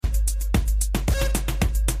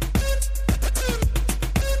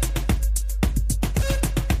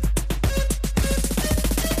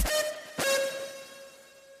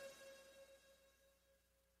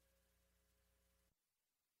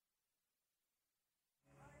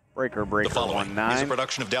Breaker The following 19. is a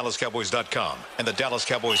production of DallasCowboys.com and the Dallas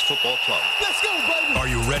Cowboys Football Club. Let's go, baby! Are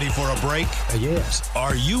you ready for a break? Yes,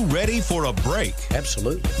 Are you ready for a break?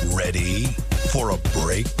 absolutely. Ready for a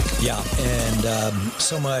break? Yeah, and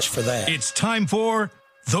so much for that. It's time for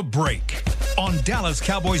The Break on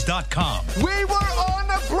DallasCowboys.com We were on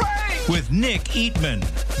a break! with Nick Eatman,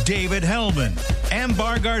 David Hellman,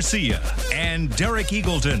 Ambar Garcia, and Derek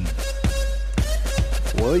Eagleton.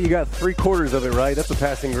 Well, you got 3/4 of it right. That's a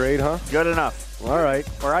passing grade, huh? Good enough. All right.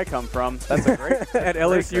 Where I come from, that's a great. At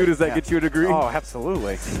LSU, does that Yeah. get you a degree? Oh,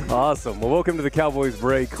 absolutely. Awesome. Well, welcome to the Cowboys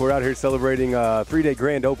Break. We're out here celebrating a 3-day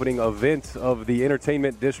grand opening event of the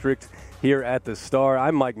Entertainment District here at the Star.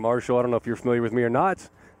 I'm Mike Marshall. I don't know if you're familiar with me or not.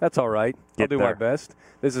 That's all right. I'll do my best.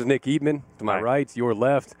 This is Nick Eatman to my right, your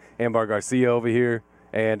left, Ambar Garcia over here,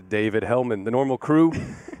 and David Hellman. The normal crew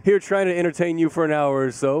here trying to entertain you for an hour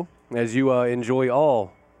or so as you enjoy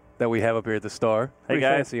all that we have up here at the Star. Hey, Pretty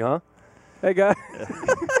guys. fancy, huh? Hey, guys.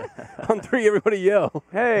 On 3, everybody yell.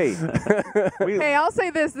 Hey. Hey, I'll say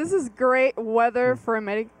this. This is great weather for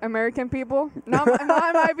American people. Not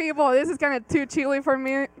my people. This is kind of too chilly for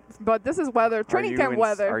me, but this is weather. Training camp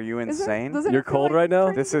weather. Are you Isn't- insane? doesn't it You're feel cold like right now?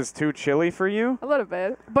 training- This is too chilly for you? A little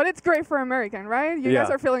bit. But it's great for American, right? You Yeah.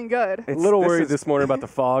 guys are feeling good. A little worried is- this morning about the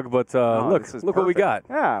fog, but No, look this is what we got.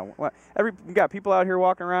 perfect. Yeah. You got people out here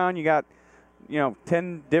walking around. You got,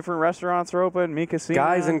 10 different restaurants are open. Mi Casina.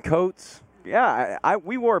 Guys in coats. Yeah,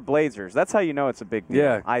 we wore blazers. That's how you know it's a big deal.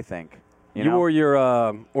 Yeah. I think. You wore your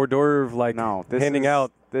hors d'oeuvre No, this handing is-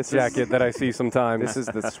 out this is- jacket that I see sometimes. This is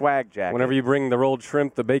the swag jacket. Whenever you bring the rolled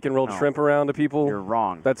shrimp, the bacon rolled No. shrimp around to people, You're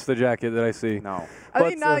wrong. that's the jacket that I see. No. I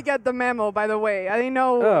did but, not get the memo, by the way. I didn't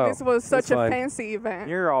know Oh, this was that's such a fine. fancy event.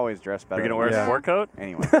 You're always dressed better. You're going to wear than Yeah. a sport coat? me.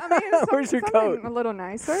 Anyway. I mean, Where's your something coat? a little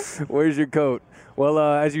nicer. Where's your coat? Well,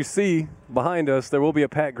 as you see behind us, there will be a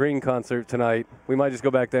Pat Green concert tonight. We might just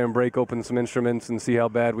go back there and break open some instruments and see how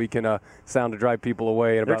bad we can sound to drive people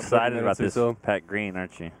away in You're about 30 excited about minutes or this, so. Pat Green,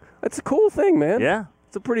 aren't you? It's a cool thing, man. Yeah.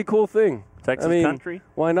 It's a pretty cool thing. Texas I mean, country.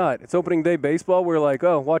 Why not? It's opening day baseball. We're like,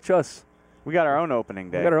 oh, watch us. We got our own opening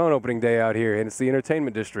day. We got our own opening day out here, and it's the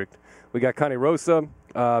Entertainment District. We got Connie Rosa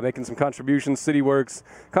making some contributions, City Works,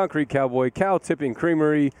 Concrete Cowboy, Cow Tipping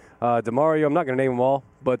Creamery, DeMario. I'm not going to name them all,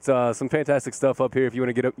 but some fantastic stuff up here if you want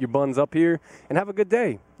to get up your buns up here and have a good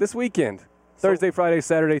day this weekend. Thursday, Friday,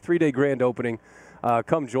 Saturday, 3-day grand opening.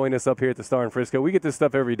 Come join us up here at the Star in Frisco. We get this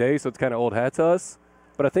stuff every day, so it's kind of old hat to us.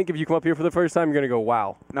 But I think if you come up here for the first time, you're going to go,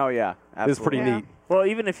 wow, No, yeah. Absolutely. this is pretty Yeah. neat. Well,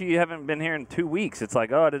 even if you haven't been here in 2 weeks, it's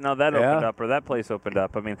like, oh, I didn't know that opened Yeah. up or that place opened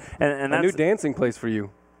up. I mean, and A that's new dancing place for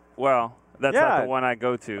you. well, that's Yeah. not the one I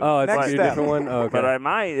go to. Oh, it's Next a step. different one? Oh, okay. But I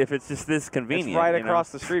might if it's just this It's convenient. right you know?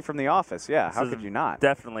 across the street from the office. Yeah. How So could you not?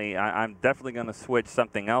 Definitely, I'm definitely going to switch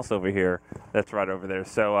something else over here. That's right over there.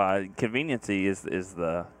 So conveniency is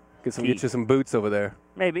the Get key. you some boots over there.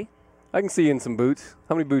 maybe I can see you in some boots.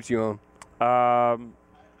 How many boots you own?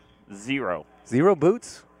 0. 0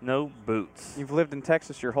 boots? No boots. You've lived in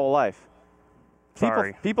Texas your whole life.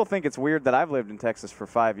 Sorry. People think it's weird that I've lived in Texas for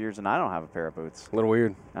 5 years and I don't have a pair of boots. A little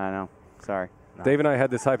weird. I know. Sorry. Dave and I had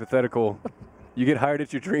this hypothetical. You get hired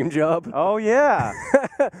at your dream job, Oh, yeah.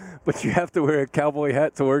 but you have to wear a cowboy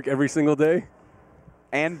hat to work every single day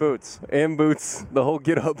And boots. and boots, the whole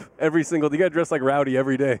get up every single day. You got to dress like Rowdy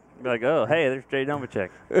every day. Be like, oh, hey, there's Jay Domacek.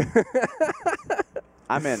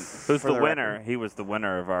 I'm in. Who's for the winner? record. He was the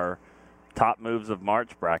winner of our top moves of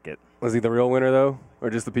March bracket. Was he the real winner, though, or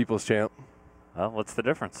just the people's champ? Well, what's the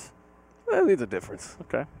difference? There's a difference.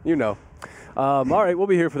 Okay. You know. All right, we'll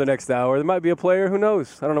be here for the next hour. There might be a player. Who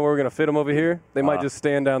knows? I don't know where we're going to fit them over here. They might just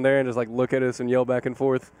stand down there and just, look at us and yell back and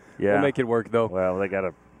forth. Yeah. We'll make it work, though. Well, they got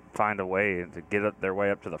to find a way to get their way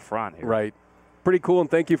up to the front here. Right. Pretty cool, and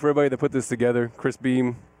thank you for everybody that put this together. Chris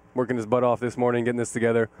Beam working his butt off this morning, getting this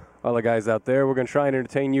together. All the guys out there. We're going to try and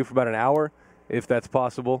entertain you for about an hour, if that's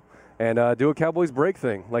possible, and do a Cowboys break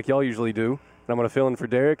thing like y'all usually do. And I'm going to fill in for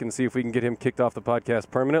Derek and see if we can get him kicked off the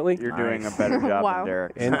podcast permanently You're doing a better job Wow. than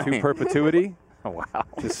Derek. into perpetuity. Oh, wow.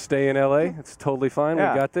 Just stay in L.A. It's totally fine.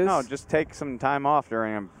 Yeah. We got this. No, just take some time off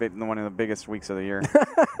during one of the biggest weeks of the year.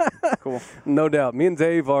 Cool. No doubt. Me and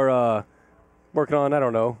Dave are working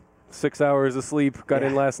on, 6 hours of sleep. Got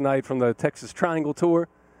in last night from the Texas Triangle Tour,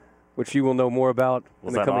 which you will know more about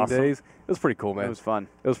Was in the that coming awesome? days. It was pretty cool, man. It was fun.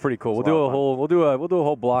 It was pretty cool. It was We'll a do lot a of fun. whole we'll do a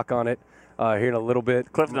whole block on it here in a little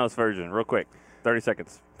bit. Cliff Notes version, real quick. 30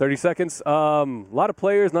 seconds. 30 seconds. A lot of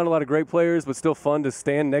players, not a lot of great players, but still fun to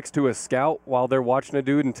stand next to a scout while they're watching a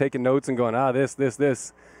dude and taking notes and going,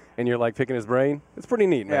 this, and you're picking his brain. It's pretty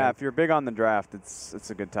neat, man. Yeah, if you're big on the draft, it's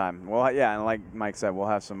a good time. Well, yeah, and like Mike said, we'll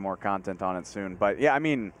have some more content on it soon. But yeah, I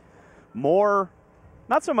mean, more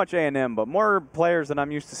Not so much A&M, but more players than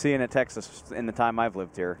I'm used to seeing at Texas in the time I've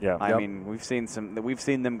lived here. Yeah. I mean, we've seen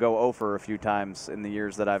them go over a few times in the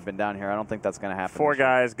years that I've been down here. I don't think that's going to happen. 4 this year.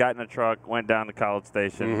 guys got in a truck, went down to College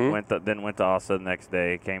Station, then went to Austin the next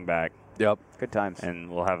day, came back, Yep. Good times.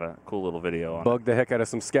 and we'll have a cool little video on Bugged the heck out of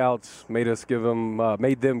some scouts, made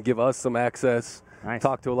them give us some access. Nice.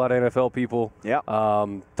 Talked to a lot of NFL people. Yeah.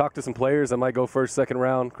 Talked to some players that might go first, second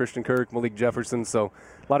round. Christian Kirk, Malik Jefferson. So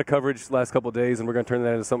a lot of coverage last couple of days, and we're going to turn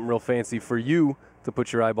that into something real fancy for you to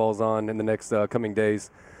put your eyeballs on in the next coming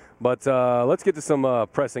days. But let's get to some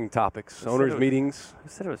pressing topics. Owners' meetings. Who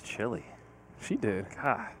said it was chilly? She did.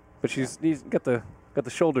 God. But she's got the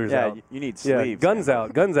shoulders Yeah, out. you need Yeah, sleeves. guns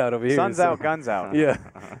out over here. Sun's out, guns out. Yeah,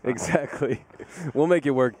 exactly. We'll make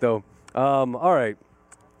it work, though. All right.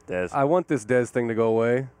 Des. I want this Dez thing to go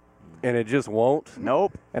away, and it just won't.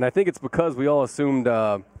 Nope. And I think it's because we all assumed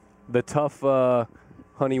the tough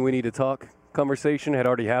honey, we need to talk conversation had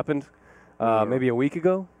already happened maybe a week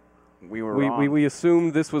ago. We were wrong. We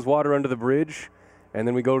assumed this was water under the bridge, and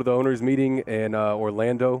then we go to the owners' meeting in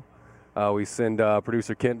Orlando. We send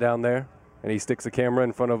producer Kent down there, and he sticks a camera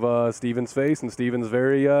in front of Steven's face, and Steven's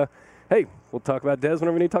very, hey, we'll talk about Dez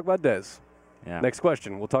whenever we need to talk about Dez. Yeah. Next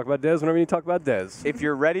question. We'll talk about Dez whenever you talk about Dez. If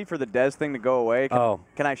you're ready for the Dez thing to go away,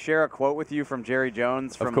 can I share a quote with you from Jerry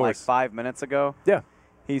Jones from like 5 minutes ago? Yeah.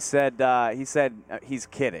 He said he's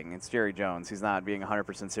kidding. It's Jerry Jones. He's not being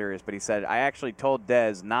 100% serious. But he said, I actually told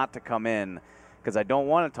Dez not to come in because I don't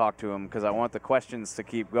want to talk to him because I want the questions to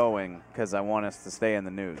keep going because I want us to stay in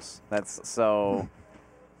the news. That's so.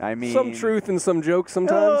 I mean, some truth and some jokes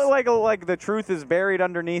sometimes. Like the truth is buried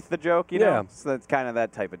underneath the joke, you Yeah. know. So that's kind of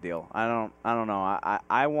that type of deal. I don't know.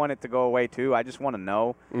 I want it to go away too. I just want to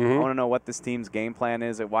know. I want to know what this team's game plan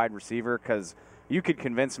is at wide receiver because you could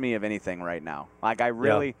convince me of anything right now. Like I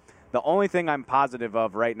really, the only thing I'm positive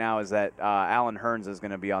of right now is that Alan Hearns is going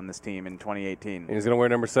to be on this team in 2018. And he's going to wear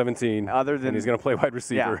number 17. And he's going to play wide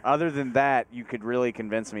receiver. Yeah. Other than that, you could really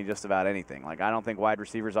convince me just about anything. Like I don't think wide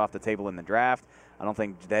receivers off the table in the draft. I don't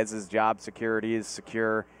think Dez's job security is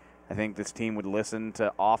secure. I think this team would listen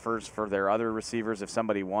to offers for their other receivers if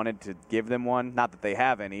somebody wanted to give them one. Not that they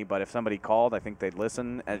have any, but if somebody called, I think they'd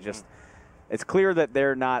listen. And it's clear that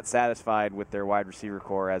they're not satisfied with their wide receiver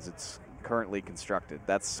core as it's currently constructed.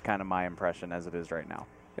 That's kind of my impression as it is right now.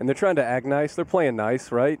 And they're trying to act nice. They're playing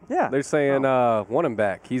nice, right? Yeah. They're saying, want him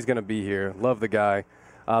back. He's going to be here. Love the guy.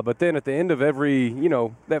 But then at the end of every,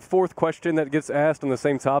 that fourth question that gets asked on the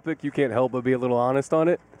same topic, you can't help but be a little honest on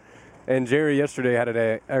it. And Jerry yesterday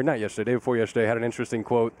day before yesterday, had an interesting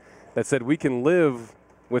quote that said, we can live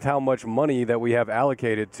with how much money that we have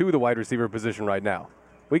allocated to the wide receiver position right now.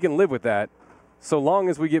 We can live with that so long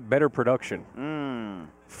as we get better production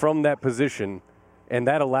from that position, and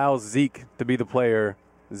that allows Zeke to be the player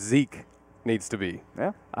Zeke needs to be.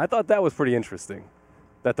 Yeah. I thought that was pretty interesting,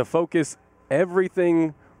 that the focus,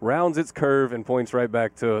 everything rounds its curve and points right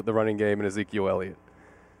back to the running game and Ezekiel Elliott.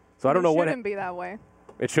 So I don't know It what shouldn't be that way.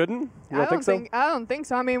 it shouldn't. You I don't think so? I don't think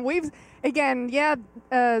so. I mean,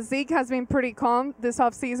 Zeke has been pretty calm this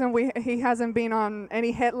offseason. He hasn't been on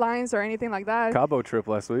any headlines or anything like that. Cabo trip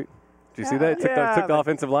last week. Did you see that? Took the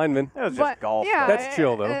offensive lineman. It was just golf. Yeah, That's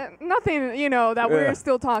chill, though. Nothing, that Yeah. we're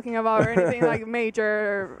still talking about or anything like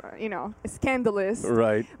major, scandalous.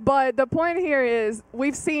 Right. But the point here is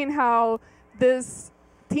we've seen how this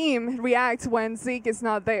team reacts when Zeke is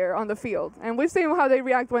not there on the field. And we've seen how they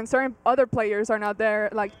react when certain other players are not there,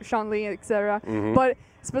 like Sean Lee, etc. But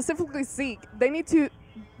specifically Zeke, they need to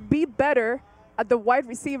be better at the wide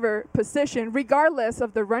receiver position regardless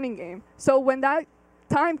of the running game. So when that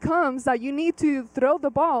time comes that you need to throw the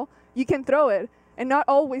ball, you can throw it and not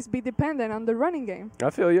always be dependent on the running game. I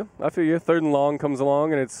feel you. 3rd and long comes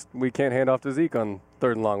along, and we can't hand off to Zeke on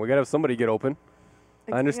 3rd and long. We got to have somebody get open.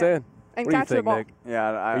 I understand. And What do you catch the think, ball. Nick?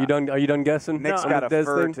 Yeah. Are you done guessing? Nick's on got the a Dez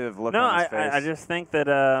thing? furtive look No, on his face. I just think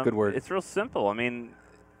that Good word. it's real simple. I mean,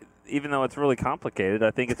 even though it's really complicated,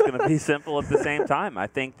 I think it's going to be simple at the same time. I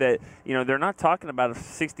think that, they're not talking about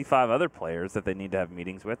 65 other players that they need to have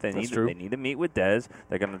meetings with. They need to meet with Dez.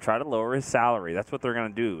 They're going to try to lower his salary. That's what they're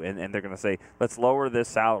going to do. And they're going to say, let's lower this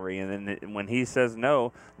salary. And then when he says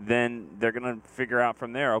no, then they're going to figure out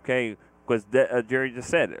from there, okay, because Jerry just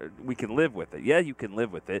said, we can live with it. Yeah, you can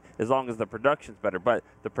live with it as long as the production's better. But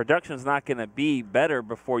the production's not going to be better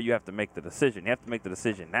before you have to make the decision. You have to make the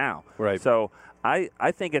decision now. Right. So I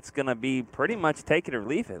think it's going to be pretty much take it or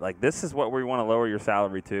leave it. Like, this is what we want to lower your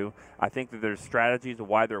salary to. I think that there's strategies of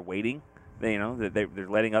why they're waiting. They're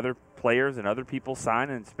letting other players and other people sign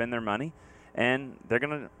and spend their money. And they're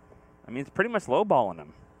going to, it's pretty much lowballing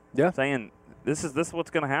them. Yeah. Saying, this is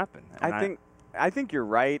what's going to happen. And I think you're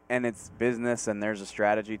right, and it's business, and there's a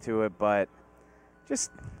strategy to it. But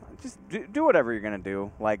just do whatever you're going to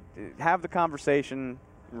do. Like, have the conversation,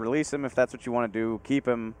 release him if that's what you want to do, keep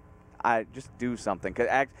him. Just do something.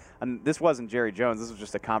 And this wasn't Jerry Jones. This was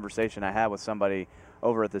just a conversation I had with somebody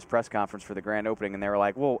over at this press conference for the grand opening, and they were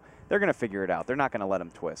like, well, they're going to figure it out. They're not going to let him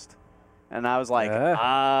twist. And I was like,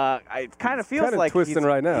 it kind of feels like twisting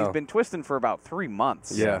right now. He's been twisting for about 3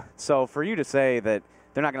 months. Yeah. So for you to say that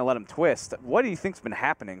they're not going to let him twist, what do you think's been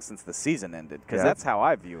happening since the season ended? Because that's how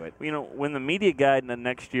I view it. You know, when the media guide in the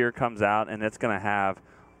next year comes out and it's going to have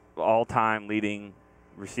all-time leading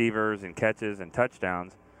receivers and catches and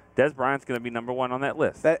touchdowns, Dez Bryant's going to be number one on that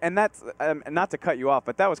list. That's not to cut you off,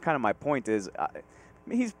 but that was kind of my point. Is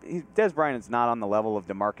Dez Bryant is not on the level of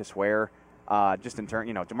DeMarcus Ware. Just in turn,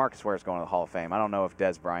 DeMarcus Ware is going to the Hall of Fame. I don't know if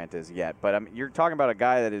Dez Bryant is yet, but you're talking about a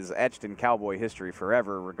guy that is etched in Cowboy history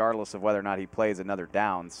forever, regardless of whether or not he plays another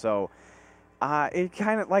down. So it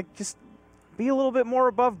kind of just be a little bit more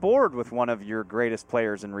above board with one of your greatest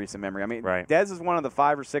players in recent memory. I mean, right. Dez is one of the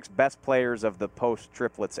 5 or 6 best players of the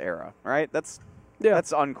post-triplets era, right? That's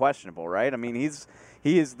unquestionable, right? I mean,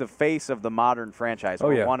 he is the face of the modern franchise,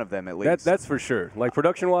 or one of them at least. That's for sure. Like,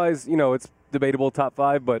 production-wise, it's debatable top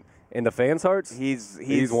 5, but in the fans' hearts, he's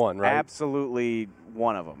one, right? Absolutely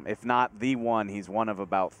one of them. If not the one, he's one of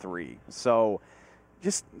about 3. So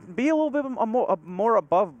just be a little bit more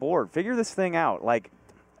above board. Figure this thing out. Like,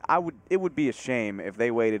 it would be a shame if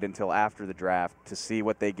they waited until after the draft to see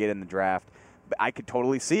what they get in the draft. I could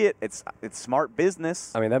totally see it. It's smart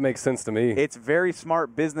business. I mean, that makes sense to me. It's very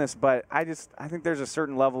smart business, but I think there's a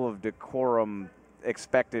certain level of decorum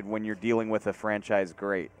expected when you're dealing with a franchise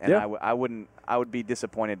great, and I would be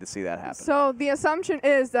disappointed to see that happen. So the assumption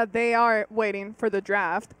is that they are waiting for the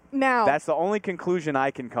draft. Now, that's the only conclusion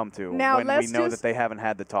I can come to when we know that they haven't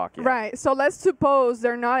had the talk yet. Right. So let's suppose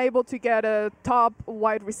they're not able to get a top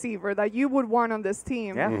wide receiver that you would want on this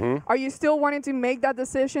team. Yeah. Mm-hmm. Are you still wanting to make that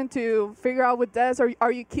decision to figure out with Dez, or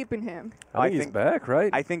are you keeping him? I think he's back,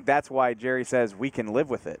 right? I think that's why Jerry says we can live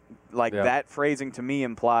with it. That phrasing to me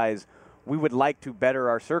implies we would like to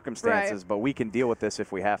better our circumstances, but we can deal with this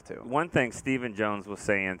if we have to. One thing Stephen Jones was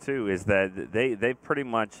saying, too, is that they pretty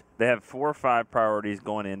much – they have 4 or 5 priorities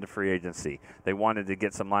going into free agency. They wanted to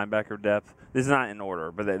get some linebacker depth. This is not in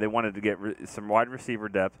order, but they wanted to get some wide receiver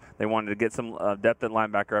depth. They wanted to get some depth at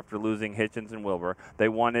linebacker after losing Hitchens and Wilbur. They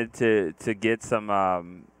wanted to get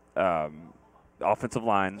some offensive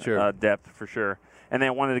line depth for sure. And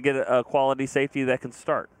they wanted to get a quality safety that can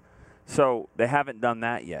start. So they haven't done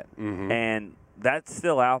that yet, and that's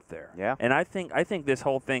still out there. Yeah. And I think this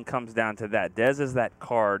whole thing comes down to that. Dez is that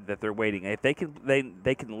card that they're waiting. If they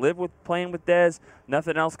can live with playing with Dez,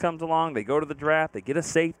 nothing else comes along. They go to the draft. They get a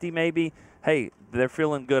safety maybe. Hey, they're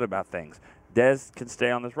feeling good about things. Dez can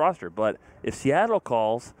stay on this roster. But if Seattle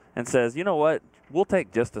calls and says, you know what, we'll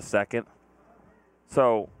take just a second.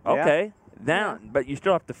 So okay. But you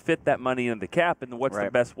still have to fit that money into the cap, and what's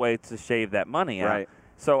the best way to shave that money out? Right.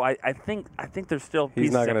 So I think there's still pieces.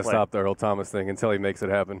 He's not going to stop the Earl Thomas thing until he makes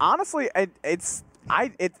it happen. Honestly, it's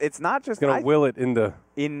not just going to will it into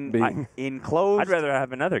in closed. I'd rather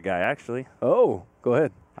have another guy actually. Oh, go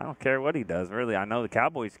ahead. I don't care what he does really. I know the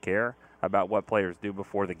Cowboys care about what players do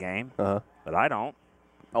before the game, but I don't.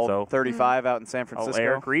 Old 35 out in San Francisco.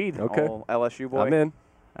 Eric Reed, old LSU boy. I'm in.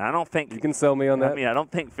 I don't think you can sell me on that. I mean, I don't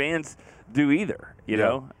think fans do either. You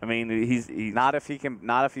know, I mean, he's not if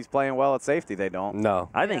he's playing well at safety. They don't. No,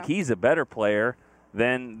 I think he's a better player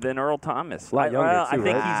than Earl Thomas. A lot younger, I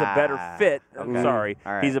think he's a better fit. I'm sorry,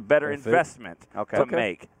 he's a better investment to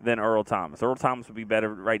make than Earl Thomas. Earl Thomas would be better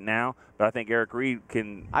right now, but I think Eric Reed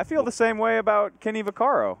can. I feel the same way about Kenny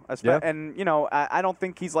Vaccaro, and I don't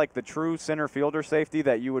think he's like the true center fielder safety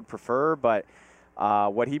that you would prefer, but.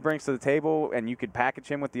 What he brings to the table, and you could package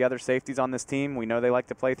him with the other safeties on this team. We know they like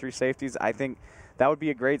to play 3 safeties. I think that would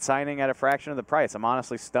be a great signing at a fraction of the price. I'm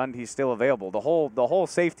honestly stunned he's still available. The whole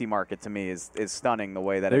safety market to me is stunning the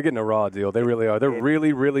way that they're getting a raw deal. They really are. They're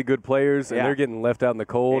really, really good players, and they're getting left out in the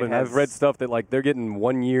cold. And I've read stuff that they're getting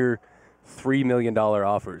 1 year, $3 million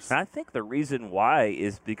offers. And I think the reason why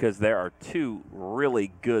is because there are 2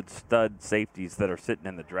 really good stud safeties that are sitting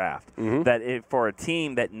in the draft. That for a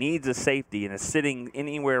team that needs a safety and is sitting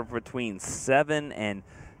anywhere between 7 and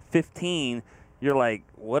 15, you're like,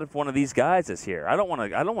 what if one of these guys is here? I don't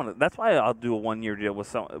want to. That's why I'll do a 1 year deal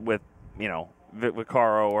with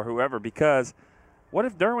Vaccaro or whoever, because. What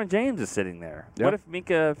if Derwin James is sitting there? Yep. What if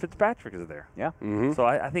Minka Fitzpatrick is there? Yeah. So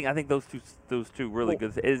I think those two really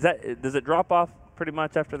good. Does it drop off pretty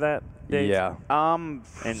much after that? Dave? Yeah. And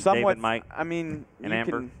somewhat. David, Mike. I mean, and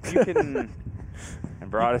Amber. You can. And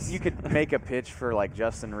Broadus. You could make a pitch for like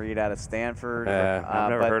Justin Reed out of Stanford. I've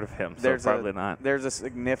never heard of him, so probably not. There's a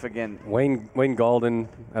significant Wayne Galden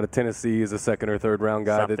out of Tennessee is a second or third round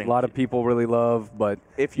guy that a lot of people really love. But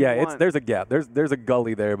there's a gap. There's a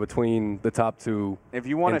gully there between the top two. If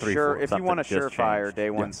you want a surefire day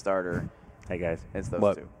one Yeah. starter, Hey guys, it's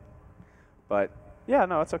those two. But yeah,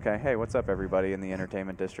 no, it's okay. Hey, what's up, everybody in the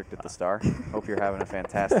entertainment district at the Star? Hope you're having a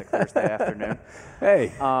fantastic Thursday afternoon. Hey,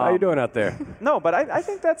 how you doing out there? No, but I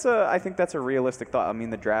think that's a realistic thought. I mean,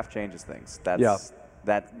 the draft changes things. That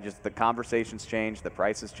just the conversations change, the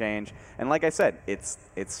prices change, and like I said, it's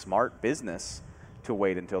smart business to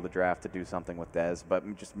wait until the draft to do something with Dez.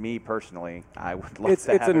 But just me personally, I would love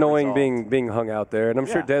to have it's annoying it being hung out there, and I'm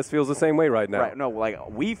sure Dez feels the same way right now. Right? No, like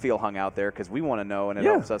we feel hung out there because we want to know, and it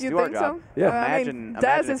helps us do our job. So? Yeah.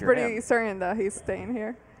 Dez is pretty certain that he's staying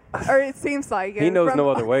here. Or it seems like it. He knows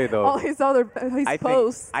no other way, though. All his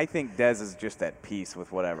posts. I think Dez is just at peace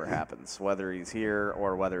with whatever happens, whether he's here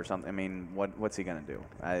or whether something. I mean, what's he going to do?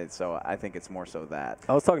 So I think it's more so that.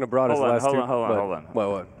 I was talking to Broadus last year. Hold on.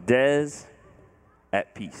 What? Dez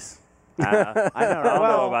at peace. I don't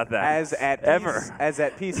know about that. As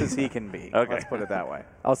at peace as he can be. Okay. Let's put it that way.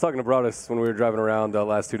 I was talking to Broadus when we were driving around the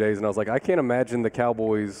last 2 days, and I was like, I can't imagine the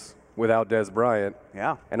Cowboys without Dez Bryant.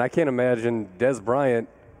 Yeah. And I can't imagine Dez Bryant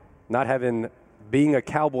not being a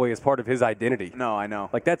Cowboy as part of his identity. No, I know.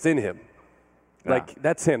 Like, that's in him. Yeah. Like,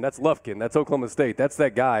 that's him. That's Lufkin. That's Oklahoma State. That's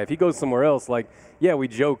that guy. If he goes somewhere else, like, yeah, we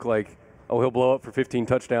joke, like, oh, he'll blow up for 15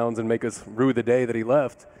 touchdowns and make us rue the day that he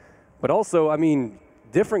left. But also, I mean,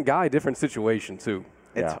 different guy, different situation, too.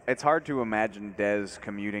 It's hard to imagine Dez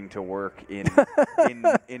commuting to work in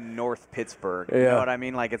North Pittsburgh. You know what I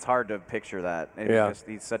mean? Like, it's hard to picture that.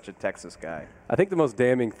 He's such a Texas guy. I think the most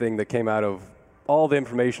damning thing that came out of all the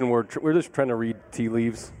information, we're just trying to read tea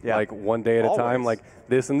leaves, like one day at a time, like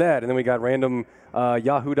this and that. And then we got random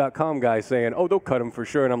Yahoo.com guys saying, oh, they'll cut him for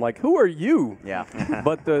sure. And I'm like, who are you? Yeah.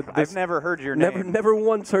 But I've never heard your name. Never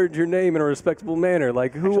once heard your name in a respectable manner.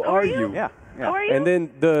 Like, who are you? Yeah. How are you? And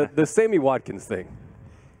then the Sammy Watkins thing.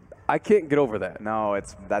 I can't get over that. No,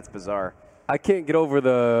 that's bizarre. I can't get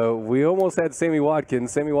over we almost had Sammy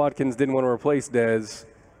Watkins. Sammy Watkins didn't want to replace Dez.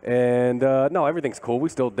 And, no, everything's cool. We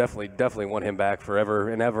still definitely want him back forever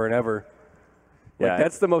and ever and ever. Yeah.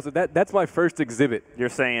 Like, that's my first exhibit. You're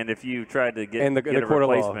saying if you tried to get the a court of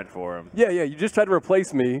law. replacement for him. Yeah, you just tried to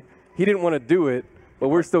replace me. He didn't want to do it, but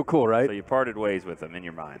we're still cool, right? So you parted ways with him in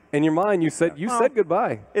your mind. In your mind, you said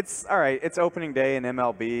goodbye. It's all right. It's opening day in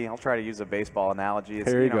MLB. I'll try to use a baseball analogy.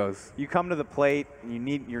 Here he goes. You come to the plate.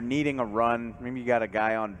 You're needing a run. Maybe you got a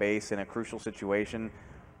guy on base in a crucial situation.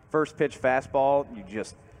 First pitch fastball, you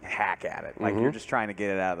just hack at it. Like you're just trying to get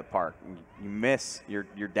it out of the park. You miss, you're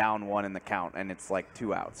down one in the count, and it's like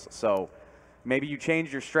 2 outs. So maybe you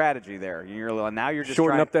change your strategy there. Now you're just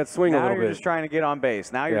shorten up that swing a little bit. Now you're just trying to get on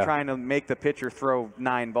base. Now you're trying to make the pitcher throw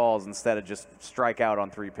 9 balls instead of just strike out on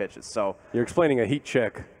 3 pitches. So you're explaining a heat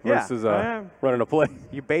check versus running a play.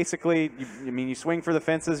 You basically, you swing for the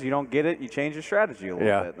fences. You don't get it. You change your strategy a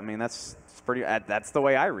little bit. I mean, that's the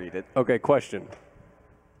way I read it. Okay, question.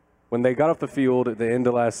 When they got off the field at the end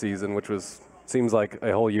of last season, which seems like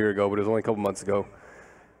a whole year ago, but it was only a couple months ago,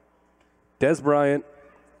 Dez Bryant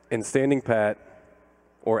and Standing Pat,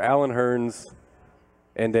 or Allen Hurns,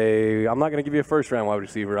 and I'm not going to give you a first-round wide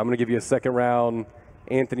receiver. I'm going to give you a second-round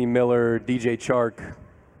Anthony Miller, DJ Chark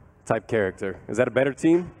type character. Is that a better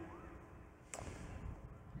team?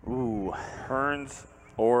 Ooh, Hurns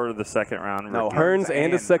or the second-round rookie? No, Hurns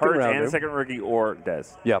and a second-rounder. Hurns and a second rookie or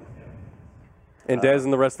Dez. Yeah. And Dez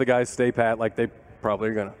and the rest of the guys stay pat like they probably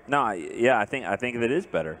are gonna. No, I think that is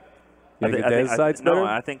better. You think the Dez side's better? No,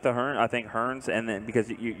 I think Hurns, and then because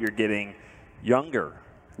you're getting younger.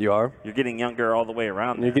 You are. You're getting younger all the way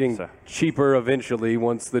around. And you're getting cheaper eventually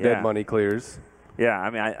once the dead money clears. Yeah, I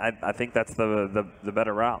mean, I think that's the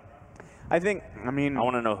better route. I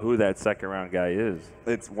want to know who that second round guy is.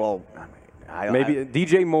 Maybe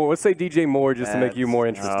DJ Moore. Let's say DJ Moore just to make you more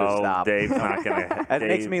interested. Stop. Dave's not going to. That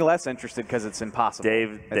makes me less interested because it's impossible.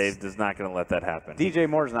 Dave is not going to let that happen. DJ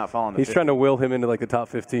Moore's not falling. He's trying to will him into like the top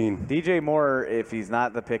 15. DJ Moore, if he's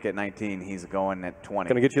not the pick at 19, he's going at 20.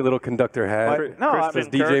 Going to get you a little conductor hat. Says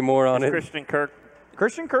DJ Moore on it. Christian Kirk.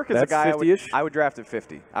 Christian Kirk is a guy I would draft at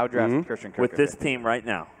 50. I would draft Christian Kirk with this team right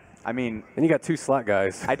now. I mean, and you got 2 slot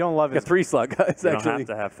guys. I don't love his. You got 3 slot guys. You actually. don't have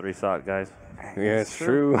to have 3 slot guys. Yeah, it's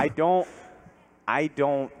true. I don't.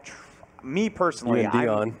 Me personally,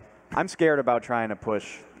 I'm scared about trying to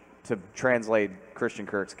push to translate Christian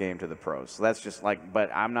Kirk's game to the pros. So that's just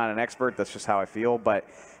but I'm not an expert. That's just how I feel. But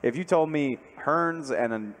if you told me Hurns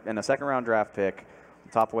and a second round draft pick,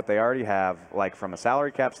 on top of what they already have, like from a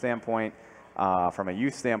salary cap standpoint, From a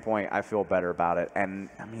youth standpoint, I feel better about it. And,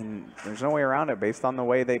 I mean, there's no way around it. Based on the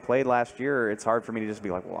way they played last year, it's hard for me to just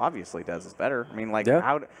be like, well, obviously Dez is better. I mean, like,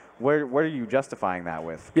 where are you justifying that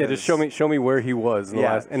with? Yeah, just show me where he was in the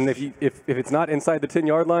last. And if it's not inside the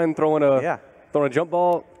 10-yard line, throwing a jump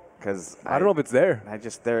ball, because I don't know if it's there.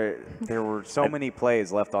 There were so many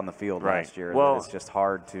plays left on the field last year that it's just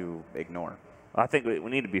hard to ignore. I think we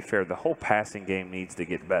need to be fair. The whole passing game needs to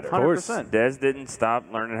get better. 100%. Dez didn't stop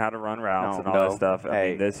learning how to run routes and all that stuff.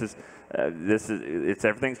 I mean,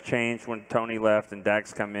 everything's changed when Tony left and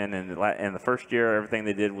Dak's come in, and the first year everything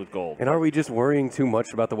they did was gold. And are we just worrying too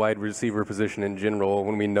much about the wide receiver position in general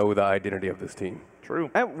when we know the identity of this team? True.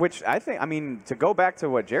 Which I think, I mean, to go back to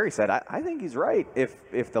what Jerry said, I think he's right.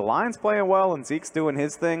 If the line's playing well and Zeke's doing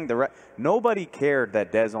his thing, nobody cared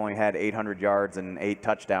that Dez only had 800 yards and 8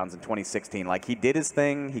 touchdowns in 2016. Like, he did his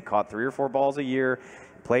thing. He caught 3 or 4 balls a year,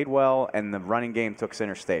 played well, and the running game took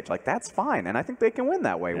center stage. Like, that's fine, and I think they can win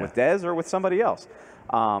that way with Dez or with somebody else.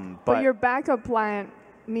 But your backup plan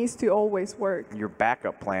needs to always work. Your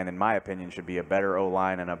backup plan, in my opinion, should be a better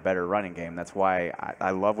O-line and a better running game. That's why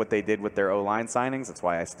I love what they did with their O-line signings. That's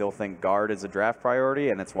why I still think guard is a draft priority,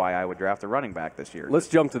 and that's why I would draft a running back this year. Let's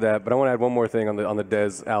jump to that, but I want to add one more thing on the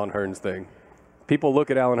Dez Allen Hurns thing. People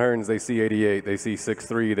look at Allen Hurns, they see 88, they see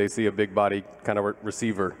 6'3", they see a big body kind of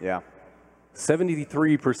receiver. Yeah.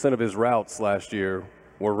 73% of his routes last year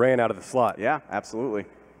were ran out of the slot. Yeah, absolutely.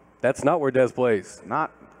 That's not where Dez plays.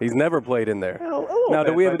 He's never played in there. Now,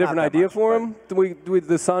 do we have a different idea for him? Does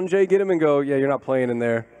Sanjay get him and go, yeah, you're not playing in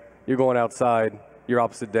there. You're going outside. You're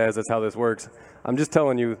opposite Dez. That's how this works. I'm just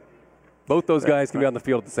telling you, both those guys can be on the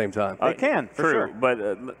field at the same time. They can, for sure. But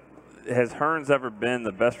has Hurns ever been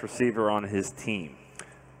the best receiver on his team?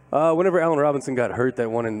 Whenever Allen Robinson got hurt that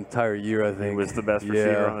one entire year, I think. He was the best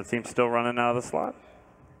receiver on the team, still running out of the slot?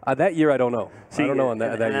 That year, I don't know. See, I don't know on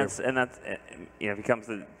that year. And that's if he comes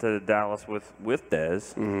to Dallas with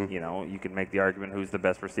Dez, you can make the argument who's the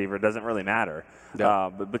best receiver. It doesn't really matter. Yeah.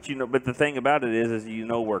 But the thing about it is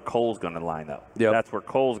where Cole's going to line up. Yep. That's where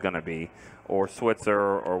Cole's going to be, or Switzer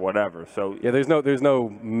or whatever. So there's no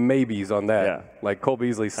maybes on that. Yeah. Like Cole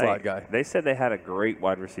Beasley's slot guy. They said they had a great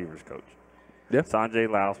wide receivers coach. Yeah. Sanjay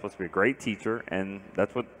Lal is supposed to be a great teacher, and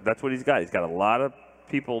that's what he's got. He's got a lot of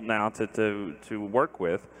people now to work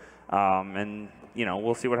with, and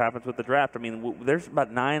we'll see what happens with the draft. I mean, there's about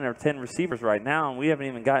 9 or 10 receivers right now, and we haven't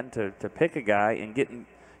even gotten to pick a guy and get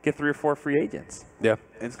 3 or 4 free agents. Yeah,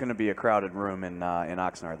 it's going to be a crowded room in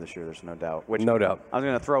Oxnard this year. There's no doubt. No doubt. I was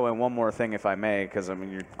going to throw in one more thing, if I may, because I mean,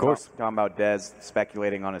 you're talking about Dez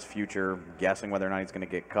speculating on his future, guessing whether or not he's going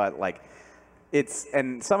to get cut. Like,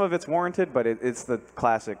 and some of it's warranted, but it's the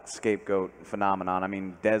classic scapegoat phenomenon. I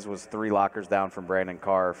mean, Dez was 3 lockers down from Brandon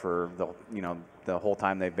Carr for the whole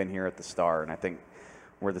time they've been here at the Star, and I think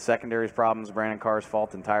were the secondary's problems Brandon Carr's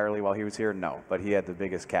fault entirely while he was here? No, but he had the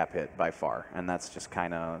biggest cap hit by far, and that's just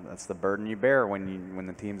that's the burden you bear when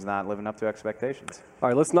the team's not living up to expectations. All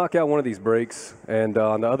right, let's knock out one of these breaks, and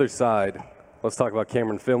on the other side, let's talk about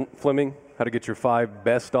Cameron Fleming, how to get your 5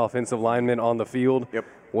 best offensive linemen on the field. Yep.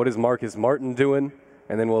 What is Marcus Martin doing?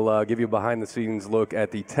 And then we'll give you a behind-the-scenes look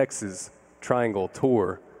at the Texas Triangle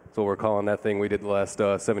Tour. That's what we're calling that thing we did the last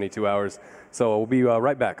 72 hours. So we'll be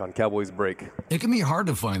right back on Cowboys Break. It can be hard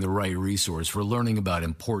to find the right resource for learning about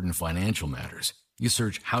important financial matters. You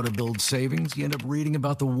search how to build savings, you end up reading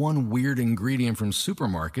about the one weird ingredient from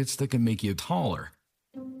supermarkets that can make you taller.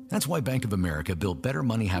 That's why Bank of America built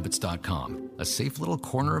BetterMoneyHabits.com, a safe little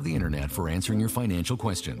corner of the internet for answering your financial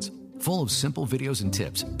questions. Full of simple videos and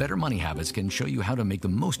tips, Better Money Habits can show you how to make the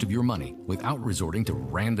most of your money without resorting to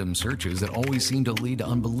random searches that always seem to lead to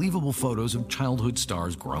unbelievable photos of childhood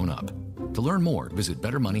stars grown up. To learn more, visit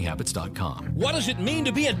BetterMoneyHabits.com. What does it mean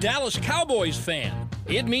to be a Dallas Cowboys fan?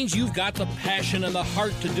 It means you've got the passion and the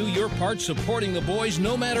heart to do your part supporting the boys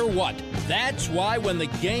no matter what. That's why when the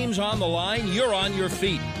game's on the line, you're on your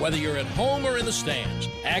feet, whether you're at home or in the stands.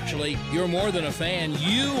 Actually, you're more than a fan.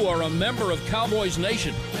 You are a member of Cowboys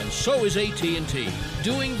Nation, and so is AT&T,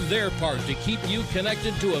 doing their part to keep you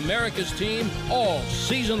connected to America's team all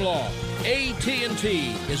season long.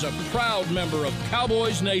 AT&T is a proud member of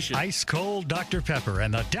Cowboys Nation. Ice Cold Dr. Pepper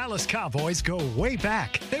and the Dallas Cowboys go way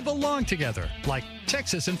back. They belong together, like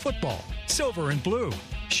Texas and football, silver and blue.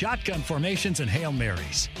 shotgun formations, and Hail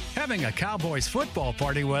Marys. Having a Cowboys football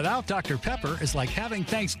party without Dr. Pepper is like having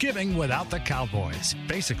Thanksgiving without the Cowboys.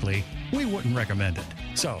 Basically, we wouldn't recommend it.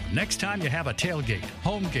 So, next time you have a tailgate,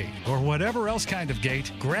 home gate, or whatever else kind of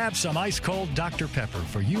gate, grab some ice-cold Dr. Pepper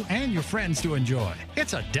for you and your friends to enjoy.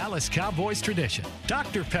 It's a Dallas Cowboys tradition.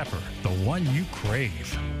 Dr. Pepper, the one you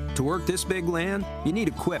crave. To work this big land, you need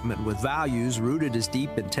equipment with values rooted as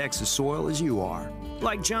deep in Texas soil as you are.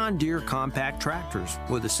 Like John Deere compact tractors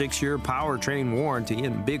with a 6-year powertrain warranty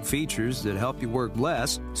and big features that help you work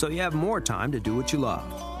less so you have more time to do what you love.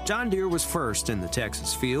 John Deere was first in the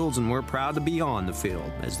Texas fields, and we're proud to be on the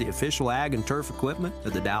field as the official ag and turf equipment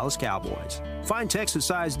of the Dallas Cowboys. Find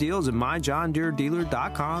Texas-sized deals at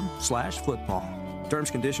myjohndeeredealer.com/football.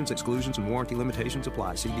 Terms, conditions, exclusions, and warranty limitations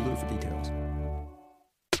apply. See dealer for details.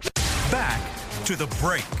 Back to the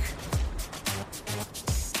break.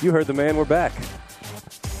 You heard the man. We're back.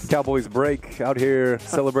 Cowboys break out here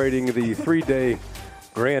celebrating the 3-day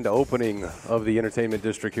grand opening of the entertainment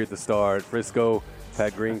district here at the Star at Frisco.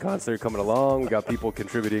 Pat Green concert coming along. We got people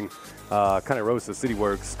contributing. Connie Rosa, City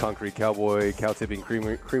Works, Concrete Cowboy, Cow Tipping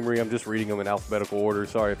Creamery. I'm just reading them in alphabetical order.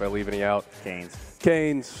 Sorry if I leave any out.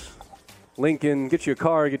 Canes. Lincoln. Get you a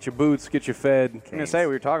car, get your boots, get you fed. I was going to say,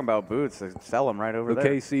 we were talking about boots. They sell them right over there.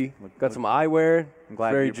 Casey. Got some eyewear. I'm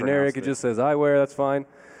glad very you generic. It just says eyewear. That's fine.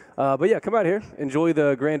 But yeah, come out here. Enjoy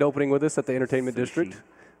the grand opening with us at the entertainment district.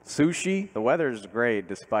 Sushi. The weather's great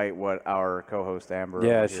despite what our co-host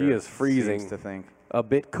Amber she is freezing. seems to think. A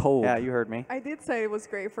bit cold. Yeah, you heard me. I did say it was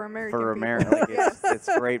great for American For people. America, it's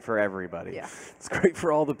great for everybody. Yeah. It's great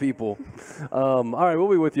for all the people. All right, we'll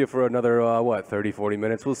be with you for another, 30, 40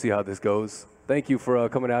 minutes. We'll see how this goes. Thank you for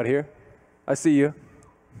coming out here. I see you.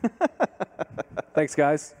 Thanks,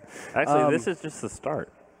 guys. Actually, this is just the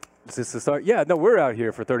start. Is this the start? Yeah, no, we're out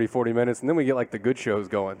here for 30, 40 minutes, and then we get, like, the good shows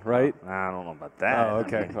going, right? I don't know about that. Oh,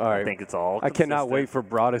 okay. I mean, all right. I think it's all I cannot wait for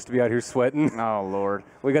Broadus to be out here sweating. Oh, Lord.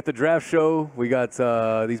 We got the draft show. We got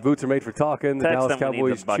These Boots Are Made for Talking, the Dallas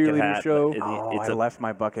Cowboys cheerleading show. I left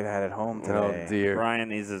my bucket hat at home today. Oh, dear. Brian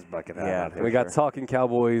needs his bucket hat out here. We got Talking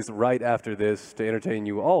Cowboys right after this to entertain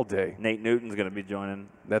you all day. Nate Newton's going to be joining.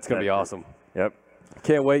 That's going to be awesome. Yep.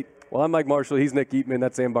 Can't wait. Well, I'm Mike Marshall. He's Nick Eatman.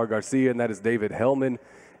 That's Ambar Garcia, and that is David Hellman.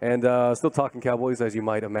 And still talking Cowboys, as you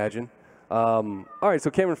might imagine. All right, so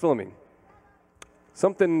Cameron Fleming.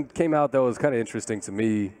 Something came out that was kind of interesting to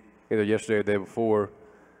me either yesterday or the day before,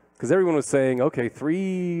 because everyone was saying, okay,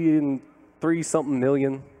 3-something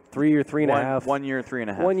million, 3 or 3.5. 1 year,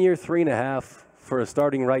 3.5. 1 year, 3.5 for a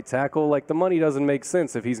starting right tackle. Like, the money doesn't make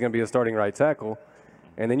sense if he's going to be a starting right tackle.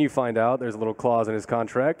 And then you find out there's a little clause in his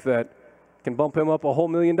contract that can bump him up a whole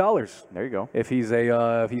 $1 million. There you go. If he's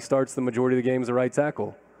if he starts the majority of the games a right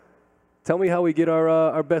tackle. Tell me how we get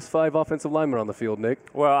our best 5 offensive linemen on the field, Nick.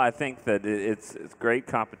 Well, I think that it's great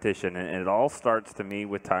competition, and it all starts to me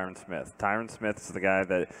with Tyron Smith. Tyron Smith is the guy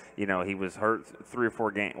that, he was hurt 3 or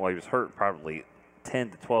 4 games. Well, he was hurt probably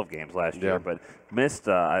 10 to 12 games last year, but missed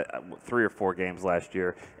 3 or 4 games last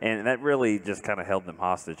year, and that really just kind of held them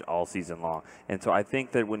hostage all season long. And so I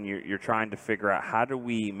think that when you're trying to figure out how do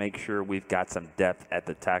we make sure we've got some depth at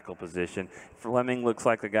the tackle position, Fleming looks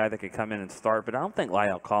like the guy that could come in and start, but I don't think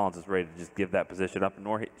Lyle Collins is ready to just give that position up,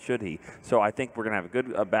 nor should he. So I think we're going to have a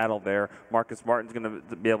good battle there. Marcus Martin's going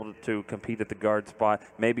to be able to compete at the guard spot.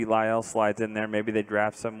 Maybe Lyle slides in there. Maybe they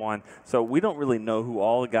draft someone. So we don't really know who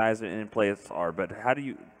all the guys in place are, but how do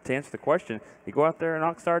you – to answer the question, you go out there in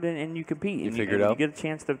Oxnard and you compete. You figure it out. You get a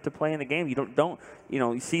chance to play in the game. You don't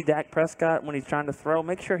you see Dak Prescott when he's trying to throw,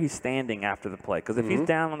 make sure he's standing after the play. Because if he's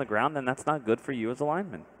down on the ground, then that's not good for you as a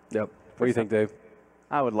lineman. Yep. What do you think, Dave?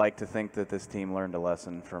 I would like to think that this team learned a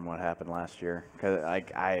lesson from what happened last year. Because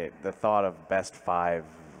the thought of best 5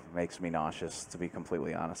 makes me nauseous, to be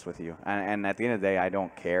completely honest with you. And at the end of the day, I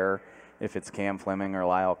don't care if it's Cam Fleming or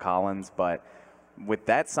Lyle Collins, but with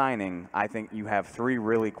that signing, I think you have 3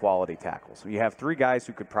 really quality tackles. You have 3 guys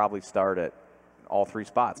who could probably start at all 3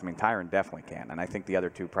 spots. I mean, Tyron definitely can, and I think the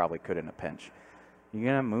other 2 probably could in a pinch. You're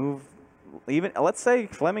going to move even, let's say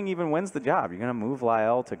Fleming even wins the job. You're going to move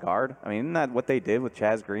Lyle to guard. I mean, isn't that what they did with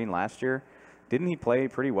Chaz Green last year? Didn't he play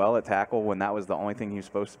pretty well at tackle when that was the only thing he was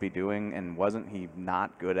supposed to be doing, and wasn't he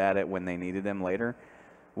not good at it when they needed him later?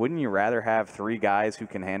 Wouldn't you rather have 3 guys who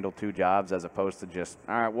can handle 2 jobs as opposed to just,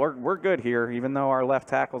 all right, we're good here, even though our left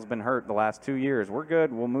tackle's been hurt the last 2 years. We're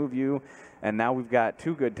good. We'll move you. And now we've got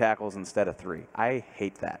 2 good tackles instead of 3. I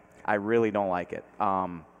hate that. I really don't like it.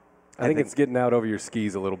 I think it's getting out over your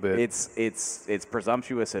skis a little bit. It's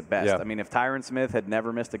presumptuous at best. Yeah. I mean, if Tyron Smith had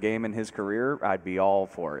never missed a game in his career, I'd be all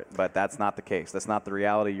for it. But that's not the case. That's not the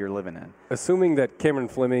reality you're living in. Assuming that Cameron